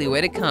exactly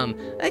where to come.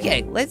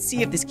 Okay, let's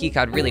see if this key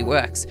card really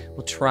works.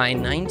 We'll try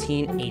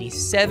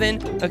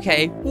 1987.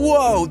 Okay,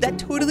 whoa, that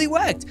totally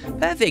worked.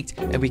 Perfect,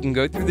 and we can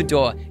go through the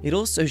door. It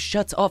also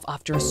shuts off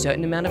after a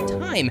certain amount of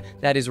time.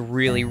 That is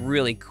really,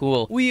 really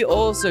cool. We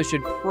also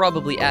should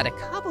probably add a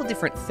couple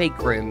different fake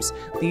rooms.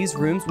 These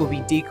rooms will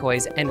be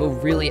decoys and will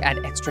really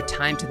add extra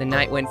time to the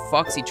night when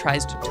Foxy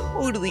tries to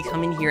totally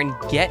come in here and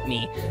get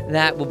me.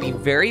 That will be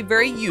very,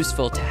 very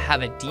useful to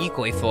have a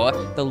decoy for.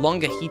 The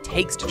longer he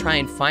takes to try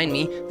and find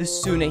me, the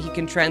sooner he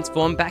can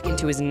transform back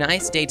into his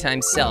nice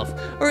daytime self,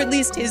 or at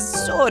least his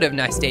sort of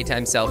nice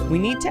daytime self. We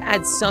need to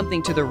add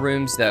something to the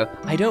rooms though.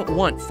 I don't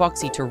want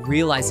Foxy to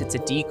realize it's a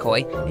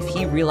decoy. If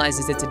he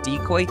realizes it's a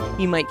decoy,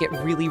 he might get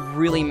really,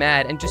 really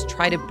mad and just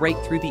try to break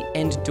through the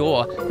end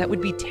door. That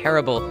would be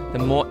terrible. The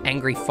more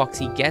angry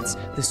Foxy gets,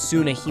 the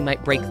sooner he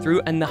might break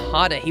through and the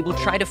harder he will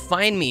try to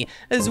find me,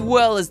 as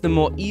well as the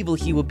more evil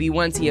he will be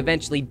once he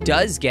eventually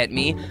does get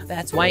me.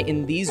 That's why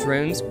in these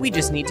rooms, we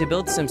just need to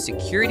build some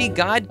security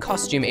guard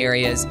costume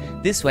areas.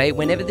 This way,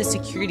 whenever the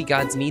security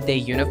guards need their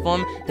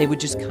uniform, they would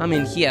just come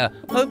in here.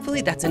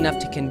 Hopefully that's enough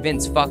to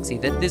convince Foxy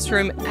that this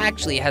room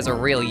actually has a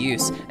real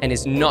use and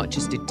is not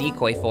just a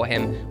decoy for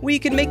him. We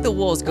can make the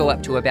walls go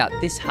up to about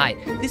this height.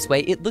 This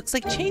way it looks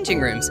like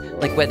changing rooms,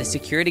 like where the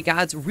security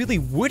guards really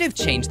would have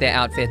changed their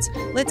outfits.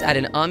 Let's add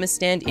an armor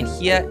stand in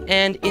here,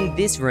 and in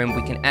this room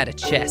we can add a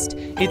chest.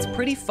 It's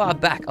pretty far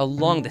back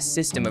along the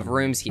system of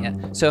rooms here,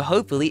 so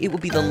hopefully it will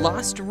be the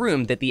last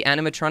room that the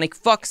animatronic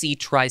Foxy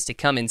tries to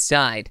come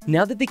inside.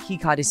 Now that the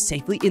keycard is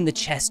safely in the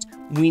chest,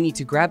 we need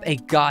to grab a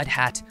guard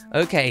hat.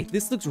 Okay,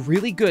 this looks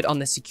really good on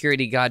the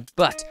security guard,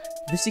 but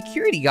the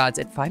security guards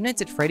at Five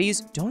Nights at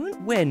Freddy's don't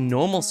wear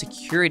normal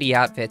security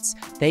outfits.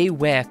 They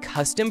wear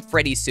custom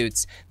Freddy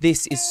suits.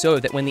 This is so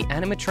that when the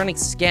animatronics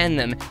scan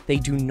them, they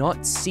do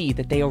not see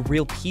that they are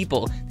real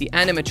people. The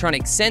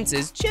animatronic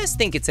sensors just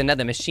think it's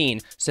another machine,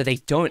 so they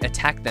don't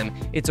attack them.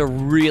 It's a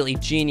really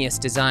genius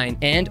design.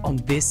 And on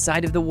this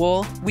side of the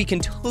wall, we can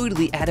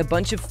totally add a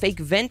bunch of fake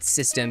vent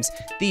systems.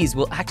 These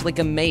will act like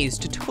a maze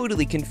to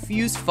totally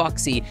confuse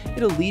Foxy.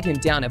 It'll lead him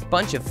down a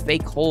bunch of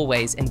fake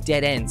hallways and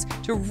dead ends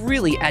to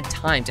really add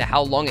time to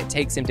how long it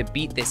takes him to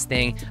beat this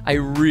thing. I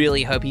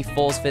really hope he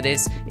falls for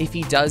this. If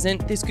he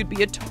doesn't, this could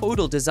be a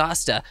total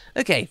disaster.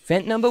 Okay,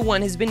 vent number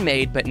 1 has been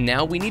made, but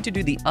now we need to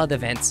do the other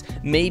vents.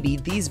 Maybe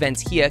these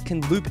vents here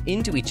can loop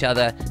into each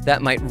other.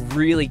 That might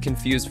really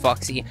confuse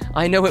Foxy.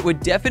 I know it would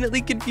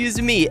definitely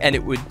confuse me, and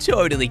it would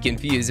totally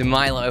confuse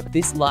Milo.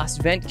 This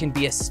last vent can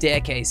be a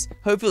staircase.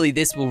 Hopefully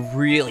this will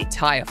really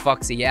tire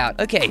Foxy out.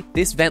 Okay,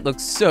 this vent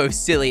looks so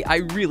silly. I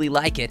really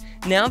like it.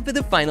 Now for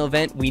the final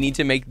vent, we need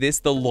to make this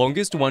the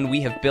longest one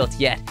we have built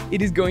yet.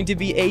 It is going to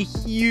be a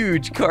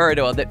huge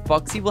corridor that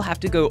Foxy will have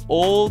to go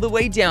all the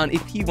way down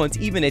if he wants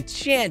even a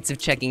chance of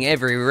checking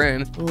every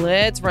room.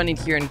 Let's run in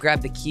here and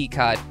grab the key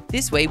card.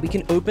 This way we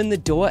can open the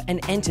door and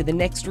enter the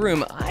next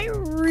room. I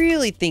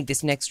really think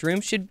this next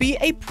room should be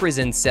a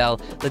prison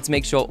cell. Let's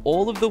make sure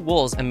all of the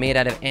walls are made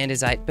out of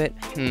andesite, but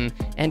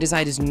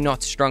andesite is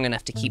not strong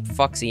enough to keep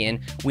Foxy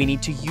in. We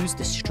need to use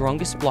the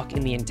strongest block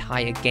in the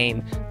entire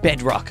game,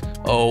 bedrock.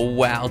 Oh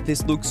wow,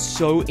 this looks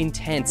so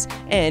intense,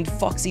 and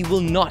Foxy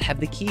will not have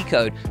the key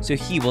code, so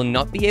he will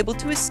not be able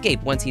to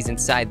escape once he's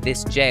inside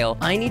this jail.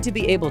 I need to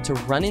be able to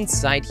run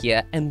inside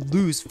here and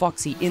lose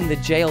Foxy in the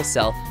jail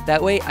cell.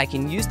 That way I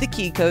can use the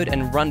key code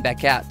and run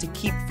back out to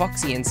keep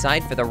Foxy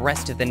inside for the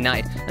rest of the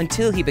night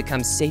until he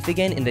becomes safe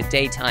again in the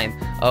daytime.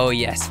 Oh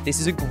yes, this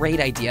is a great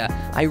idea.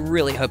 I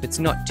really hope it's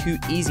not too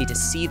easy to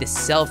see the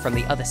cell from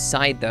the other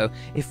side though.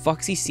 If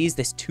Foxy sees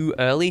this too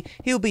early,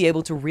 he'll be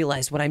able to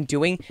realize what I'm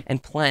doing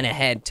and plan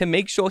ahead to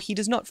make sure he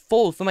does not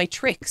fall for my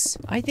tricks.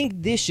 I think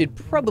this should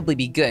probably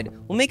be good.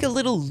 We'll make a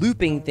little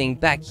looping thing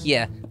back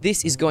here.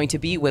 This is going to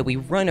be where we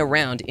run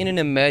around in an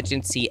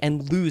emergency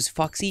and lose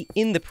Foxy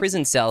in the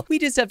prison cell. We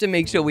just have to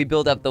make sure we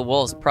build up the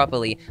walls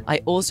properly. I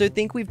also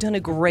think we've done a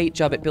great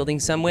job at building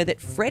somewhere that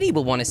Freddy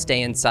will want to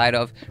stay inside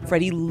of.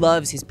 Freddy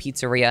loves his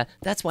pizzeria.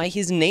 That's why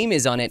his name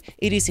is on it.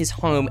 It is his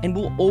home and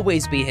will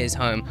always be his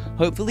home.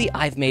 Hopefully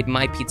I've made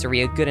my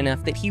pizzeria good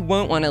enough that he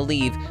won't want to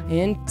leave.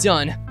 And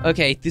done.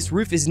 Okay, this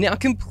roof is now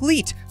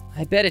complete.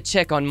 I better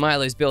check on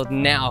Milo's build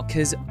now,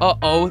 cause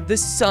uh-oh, the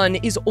sun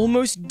is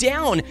almost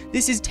down.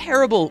 This is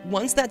terrible.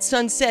 Once that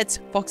sun sets,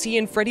 Foxy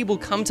and Freddy will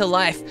come to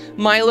life.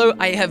 Milo,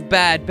 I have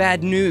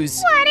bad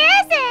news. What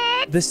is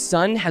it? The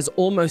sun has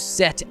almost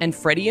set and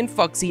Freddy and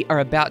Foxy are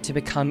about to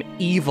become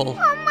evil.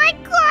 Oh my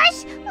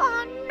gosh!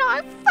 Oh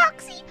no,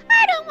 Foxy!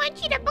 I don't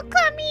want you to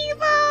become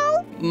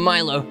evil!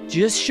 Milo,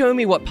 just show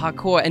me what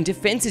parkour and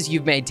defenses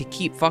you've made to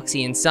keep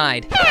Foxy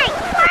inside. Hey,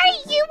 why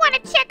do you want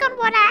to check on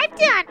what I've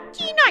done?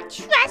 Do you not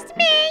trust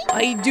me?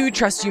 I do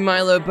trust you,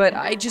 Milo, but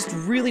I just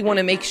really want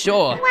to make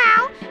sure.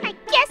 Well, I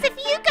guess if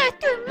you go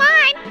through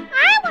mine,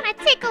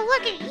 take a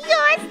look at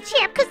yours,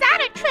 Chip, because I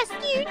don't trust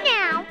you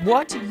now.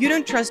 What? You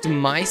don't trust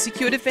my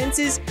secure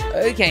defenses?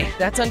 Okay,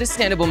 that's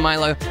understandable,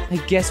 Milo. I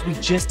guess we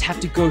just have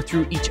to go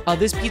through each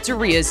other's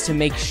pizzerias to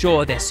make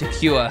sure they're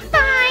secure.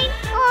 Fine.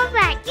 All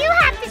right, you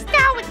have to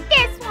start with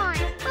this one.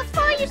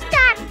 Before you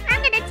start,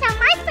 I'm gonna tell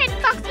my friend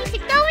Foxy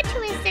to go into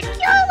his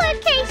secure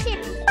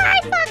location. Bye,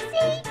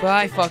 Foxy.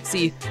 Bye,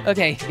 Foxy.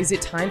 Okay, is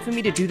it time for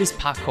me to do this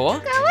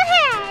parkour? Go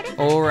ahead.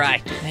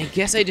 Alright, I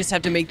guess I just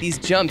have to make these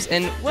jumps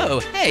and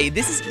whoa, hey,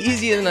 this is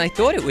easier than I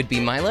thought it would be,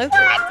 Milo. What?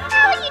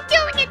 How are you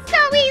doing it so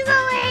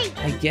easily?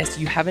 I guess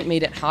you haven't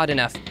made it hard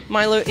enough.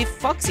 Milo, if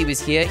Foxy was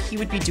here, he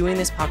would be doing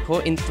this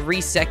parkour in 3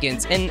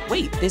 seconds. And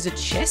wait, there's a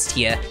chest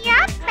here.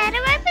 Yup, better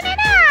open it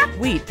up.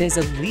 Wait, there's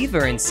a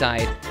lever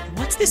inside.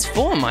 What's this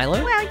for,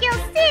 Milo? Well,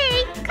 you'll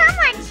see. Come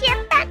on,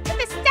 Chip, back to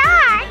the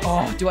start.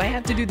 Oh, do I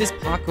have to do this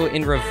parkour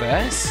in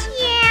reverse?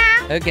 Yeah.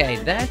 Okay,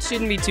 that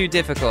shouldn't be too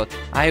difficult.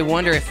 I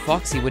wonder if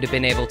Foxy would have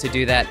been able to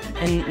do that.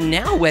 And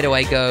now where do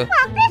I go?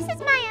 Well, this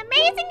is my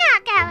amazing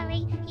art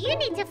gallery. You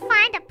need to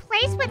find a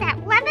place where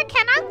that lever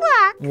can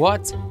unlock.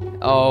 What?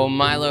 Oh,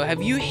 Milo,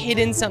 have you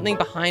hidden something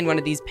behind one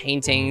of these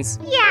paintings?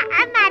 Yeah,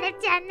 I might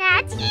have done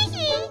that. Hee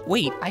hee.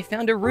 Wait, I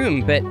found a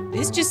room, but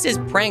this just says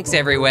pranks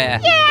everywhere.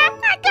 Yeah,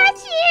 I got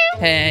you.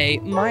 Hey,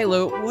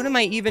 Milo, what am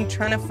I even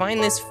trying to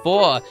find this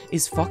for?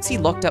 Is Foxy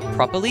locked up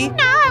properly?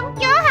 No,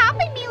 you're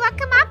helping me lock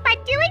him up by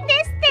doing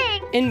this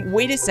thing. And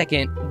wait a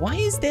second, why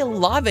is there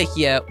lava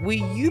here? Were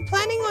you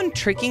planning on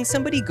tricking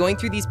somebody going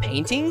through these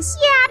paintings?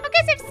 Yeah,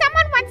 because if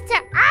someone wants to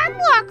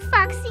unlock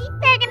Foxy,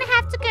 they're gonna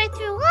have to go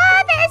through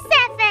all this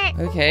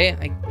effort. Okay,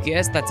 I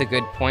guess that's a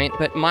good point,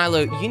 but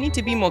Milo, you need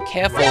to be more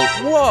careful.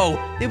 Whoa,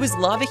 there was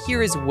lava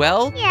here as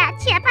well? Yeah,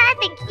 Chip, I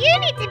think you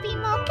need to be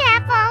more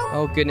careful.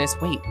 Oh goodness,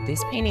 wait,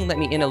 this painting let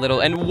me in a little,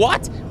 and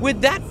what?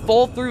 Would that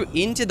fall through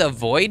into the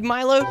void,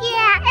 Milo?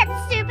 Yeah,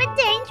 it's super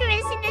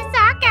dangerous in this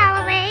art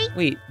gallery.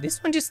 Wait,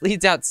 this one just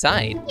leads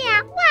outside.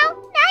 Yeah,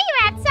 well, now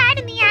you're outside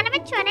and the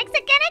animatronics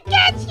are gonna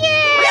get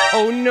you.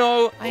 Oh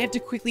no, I have to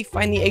quickly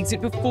find the exit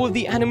before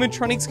the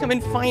animatronics come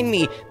and find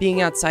me.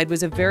 Being outside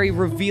was a very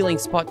revealing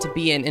spot to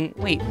be in, and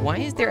wait, why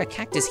is there a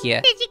cactus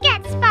here? Did you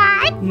get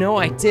spied? No,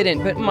 I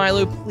didn't, but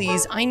Milo,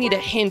 please, I need a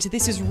hint.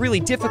 This is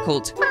really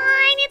difficult.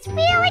 Fine, it's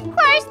really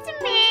close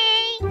to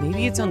me.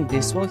 Maybe it's on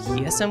this wall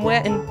here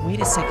somewhere, and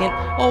wait a second.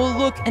 Oh,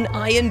 look, an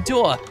iron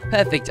door.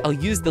 Perfect, I'll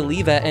use the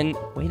lever, and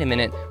wait a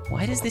minute.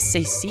 Why does this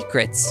say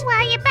secrets?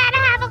 Well, you better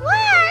have a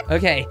look.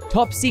 Okay,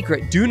 top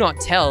secret, do not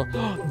tell.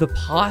 The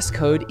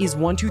passcode is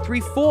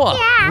 1234.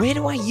 Yeah. Where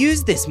do I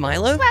use this,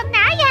 Milo? Well,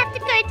 now you have to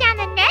go down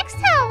the next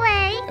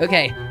hallway.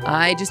 Okay,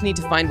 I just need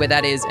to find where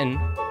that is, and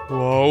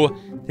whoa,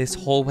 this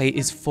hallway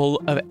is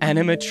full of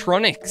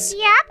animatronics.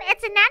 Yep,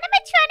 it's an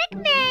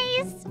animatronic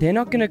maze. They're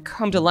not gonna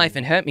come to life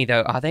and hurt me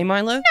though, are they,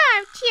 Milo? No,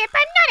 Chip,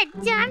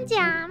 I'm not a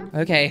dum-dum.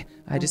 Okay,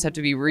 I just have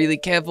to be really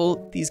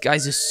careful. These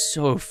guys are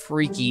so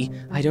freaky.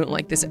 I don't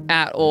like this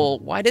at all.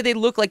 Why do they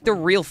look like the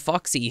real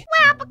Foxy?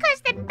 Well,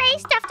 because they're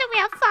based off the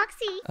real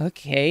Foxy.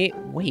 Okay,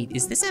 wait,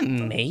 is this a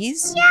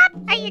maze?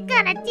 Yep, are you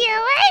gonna do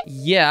it?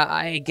 Yeah,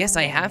 I guess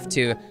I have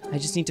to. I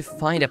just need to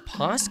find a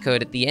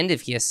passcode at the end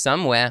of here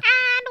somewhere.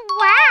 And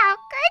wow,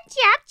 good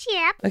job,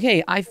 Chip.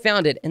 Okay, I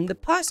found it, and the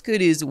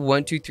passcode is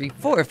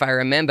 1234 if I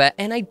remember,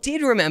 and I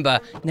did remember.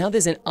 Now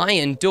there's an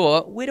iron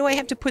door. Where do I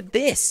have to put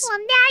this? Well,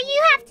 now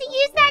you have to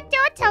use that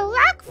door to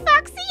lock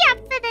Foxy up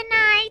for the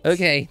night.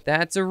 Okay,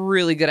 that's a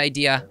really good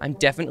idea. I'm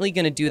definitely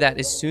gonna do that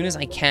as soon as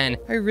I can.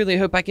 I really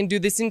hope I can do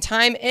this in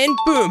time, and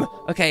boom!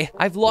 Okay,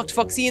 I've locked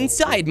Foxy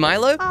inside,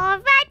 Milo. All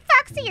right,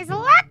 Foxy is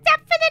locked up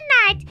for the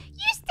night.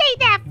 You stay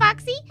there,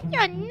 Foxy.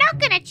 You're not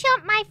gonna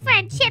chomp my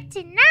friend Chip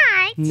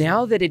tonight.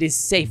 Now that it is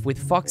safe with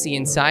Foxy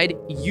inside,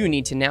 you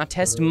need to now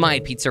test my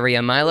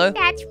pizzeria, Milo.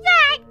 That's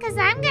right, because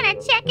I'm gonna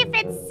check if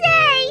it's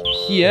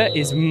safe. Here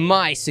is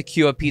my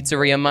secure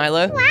pizzeria,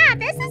 Milo. Wow,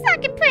 this is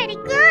looking pretty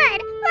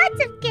good.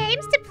 Lots of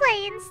games to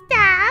play and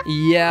stuff.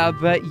 Yeah,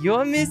 but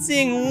you're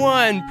missing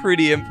one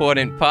pretty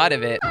important part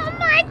of it. Oh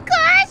my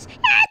gosh,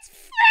 it's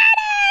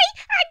Freddy!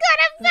 I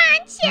gotta run,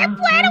 Chip.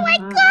 Where do I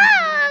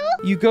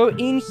go? You go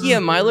in here,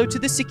 Milo, to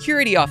the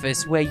security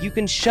office where you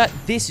can shut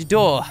this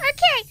door.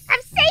 Okay,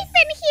 I'm safe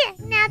in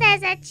here. Now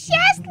there's a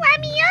chest. Let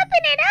me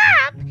open it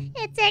up.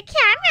 It's a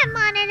camera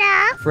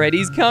monitor.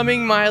 Freddy's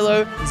coming,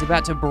 Milo. He's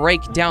about to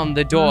break down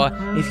the door.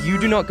 If you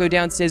do not go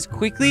downstairs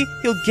quickly,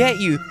 he'll get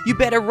you. You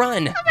better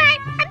run. All right,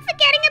 I'm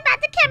forgetting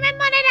about the camera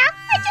monitor.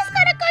 I just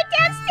gotta go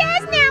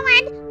downstairs now,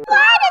 and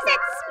why does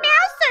it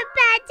smell so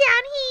bad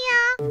down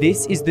here?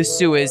 This is the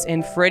sewers,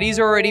 and Freddy's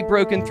already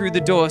broken through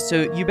the door,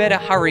 so you better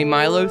hurry,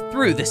 Milo,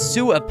 through the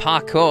sewer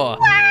parkour.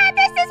 Wow,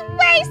 this is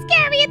way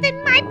scarier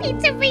than my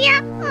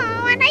pizzeria.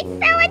 Oh, and I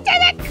fell into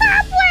the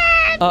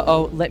cobweb.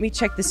 Uh-oh, let me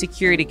check the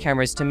security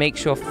cameras to make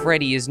sure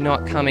Freddy is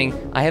not coming.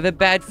 I have a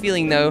bad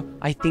feeling, though.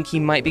 I think he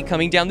might be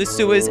coming down the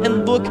sewers,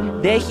 and look,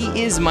 there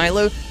he is,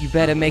 Milo. You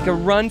better make a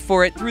run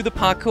for it through the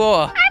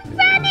parkour. I'm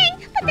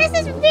running, but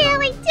this is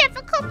really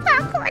difficult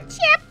parkour,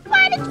 Chip.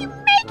 Why did you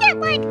make it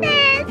like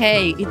this?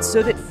 Hey, it's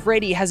so that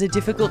Freddy has a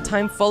difficult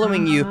time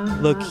following you.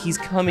 Look, he's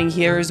coming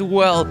here as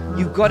well.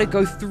 You've got to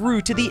go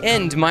through to the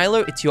end,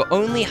 Milo. It's your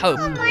only hope.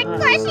 Oh my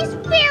gosh, he's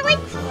really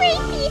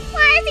creepy.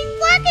 Why is he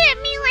looking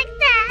at me like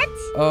that?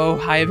 Oh,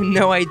 I have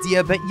no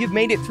idea, but you've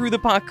made it through the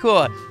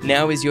parkour.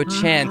 Now is your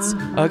chance.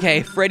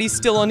 Okay, Freddy's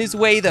still on his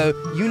way, though.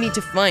 You need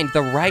to find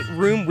the right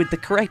room with the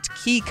correct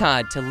key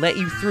card to let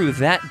you through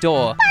that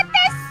door. But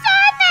there's so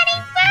many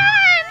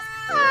rooms!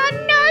 Oh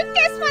no,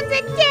 this one's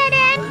a dead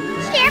end!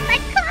 Chip, I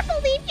can't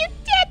believe you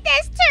did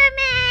this to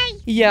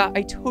me! Yeah,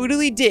 I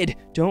totally did.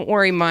 Don't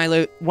worry,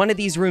 Milo. One of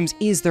these rooms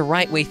is the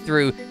right way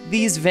through.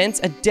 These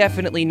vents are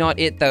definitely not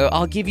it, though.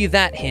 I'll give you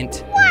that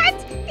hint. What?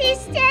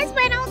 These stairs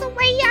went all the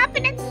way up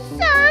and it's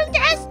so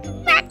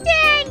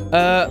distracting!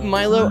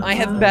 Milo, I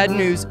have bad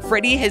news.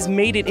 Freddy has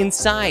made it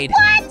inside.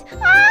 What?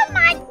 Oh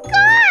my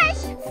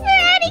gosh!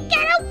 Freddy,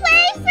 get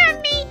away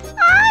from me!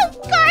 Oh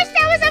gosh,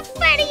 there was a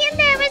Freddy in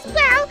there as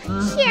well!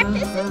 Chip,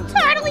 this is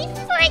totally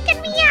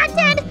freaking me out,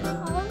 Dad!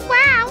 Oh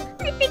wow,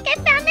 I think I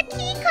found the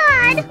key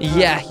card!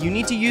 Yeah, you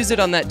need to use it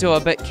on that door,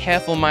 but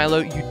careful, Milo.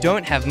 You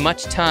don't have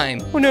much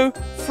time. Oh no,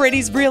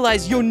 Freddy's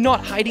realized you're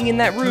not hiding in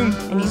that room,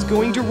 and he's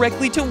going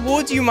directly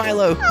towards you,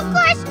 Milo. Oh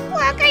gosh,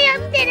 look, I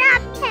opened it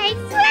up! Hey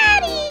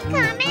Freddy,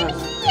 come in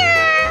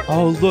here!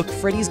 Oh, look,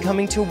 Freddy's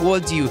coming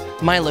towards you.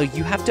 Milo,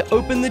 you have to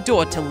open the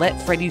door to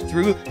let Freddy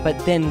through, but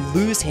then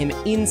lose him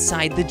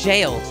inside the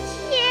jail.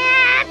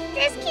 Yeah,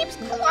 this keeps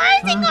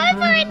closing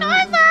over and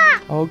over!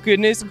 Oh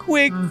goodness,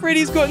 quick,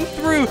 Freddy's gotten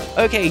through.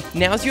 Okay,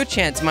 now's your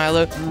chance,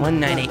 Milo.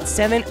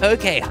 1987,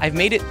 okay, I've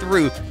made it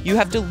through. You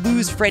have to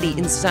lose Freddy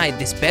inside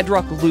this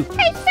bedrock loop.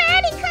 Hey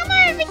Freddy, come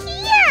over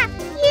here!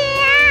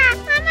 Yeah,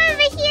 I'm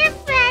over here,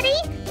 Freddy,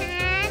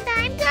 and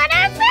I'm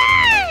gonna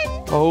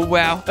run! Oh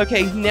wow,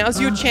 okay,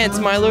 now's your chance,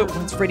 Milo.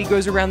 Once Freddy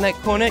goes around that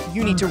corner,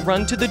 you need to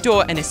run to the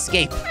door and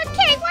escape.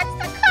 Okay, what's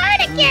the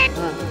code again?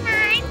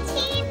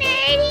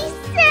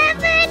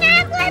 1987,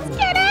 and let's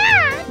get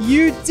out!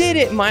 You did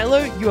it,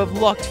 Milo. You have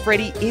locked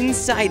Freddy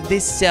inside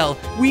this cell.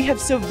 We have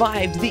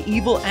survived the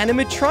evil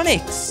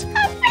animatronics.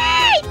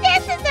 Hooray!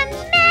 This is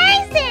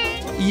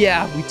amazing!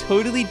 Yeah, we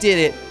totally did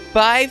it.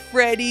 Bye,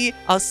 Freddy.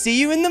 I'll see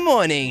you in the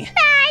morning.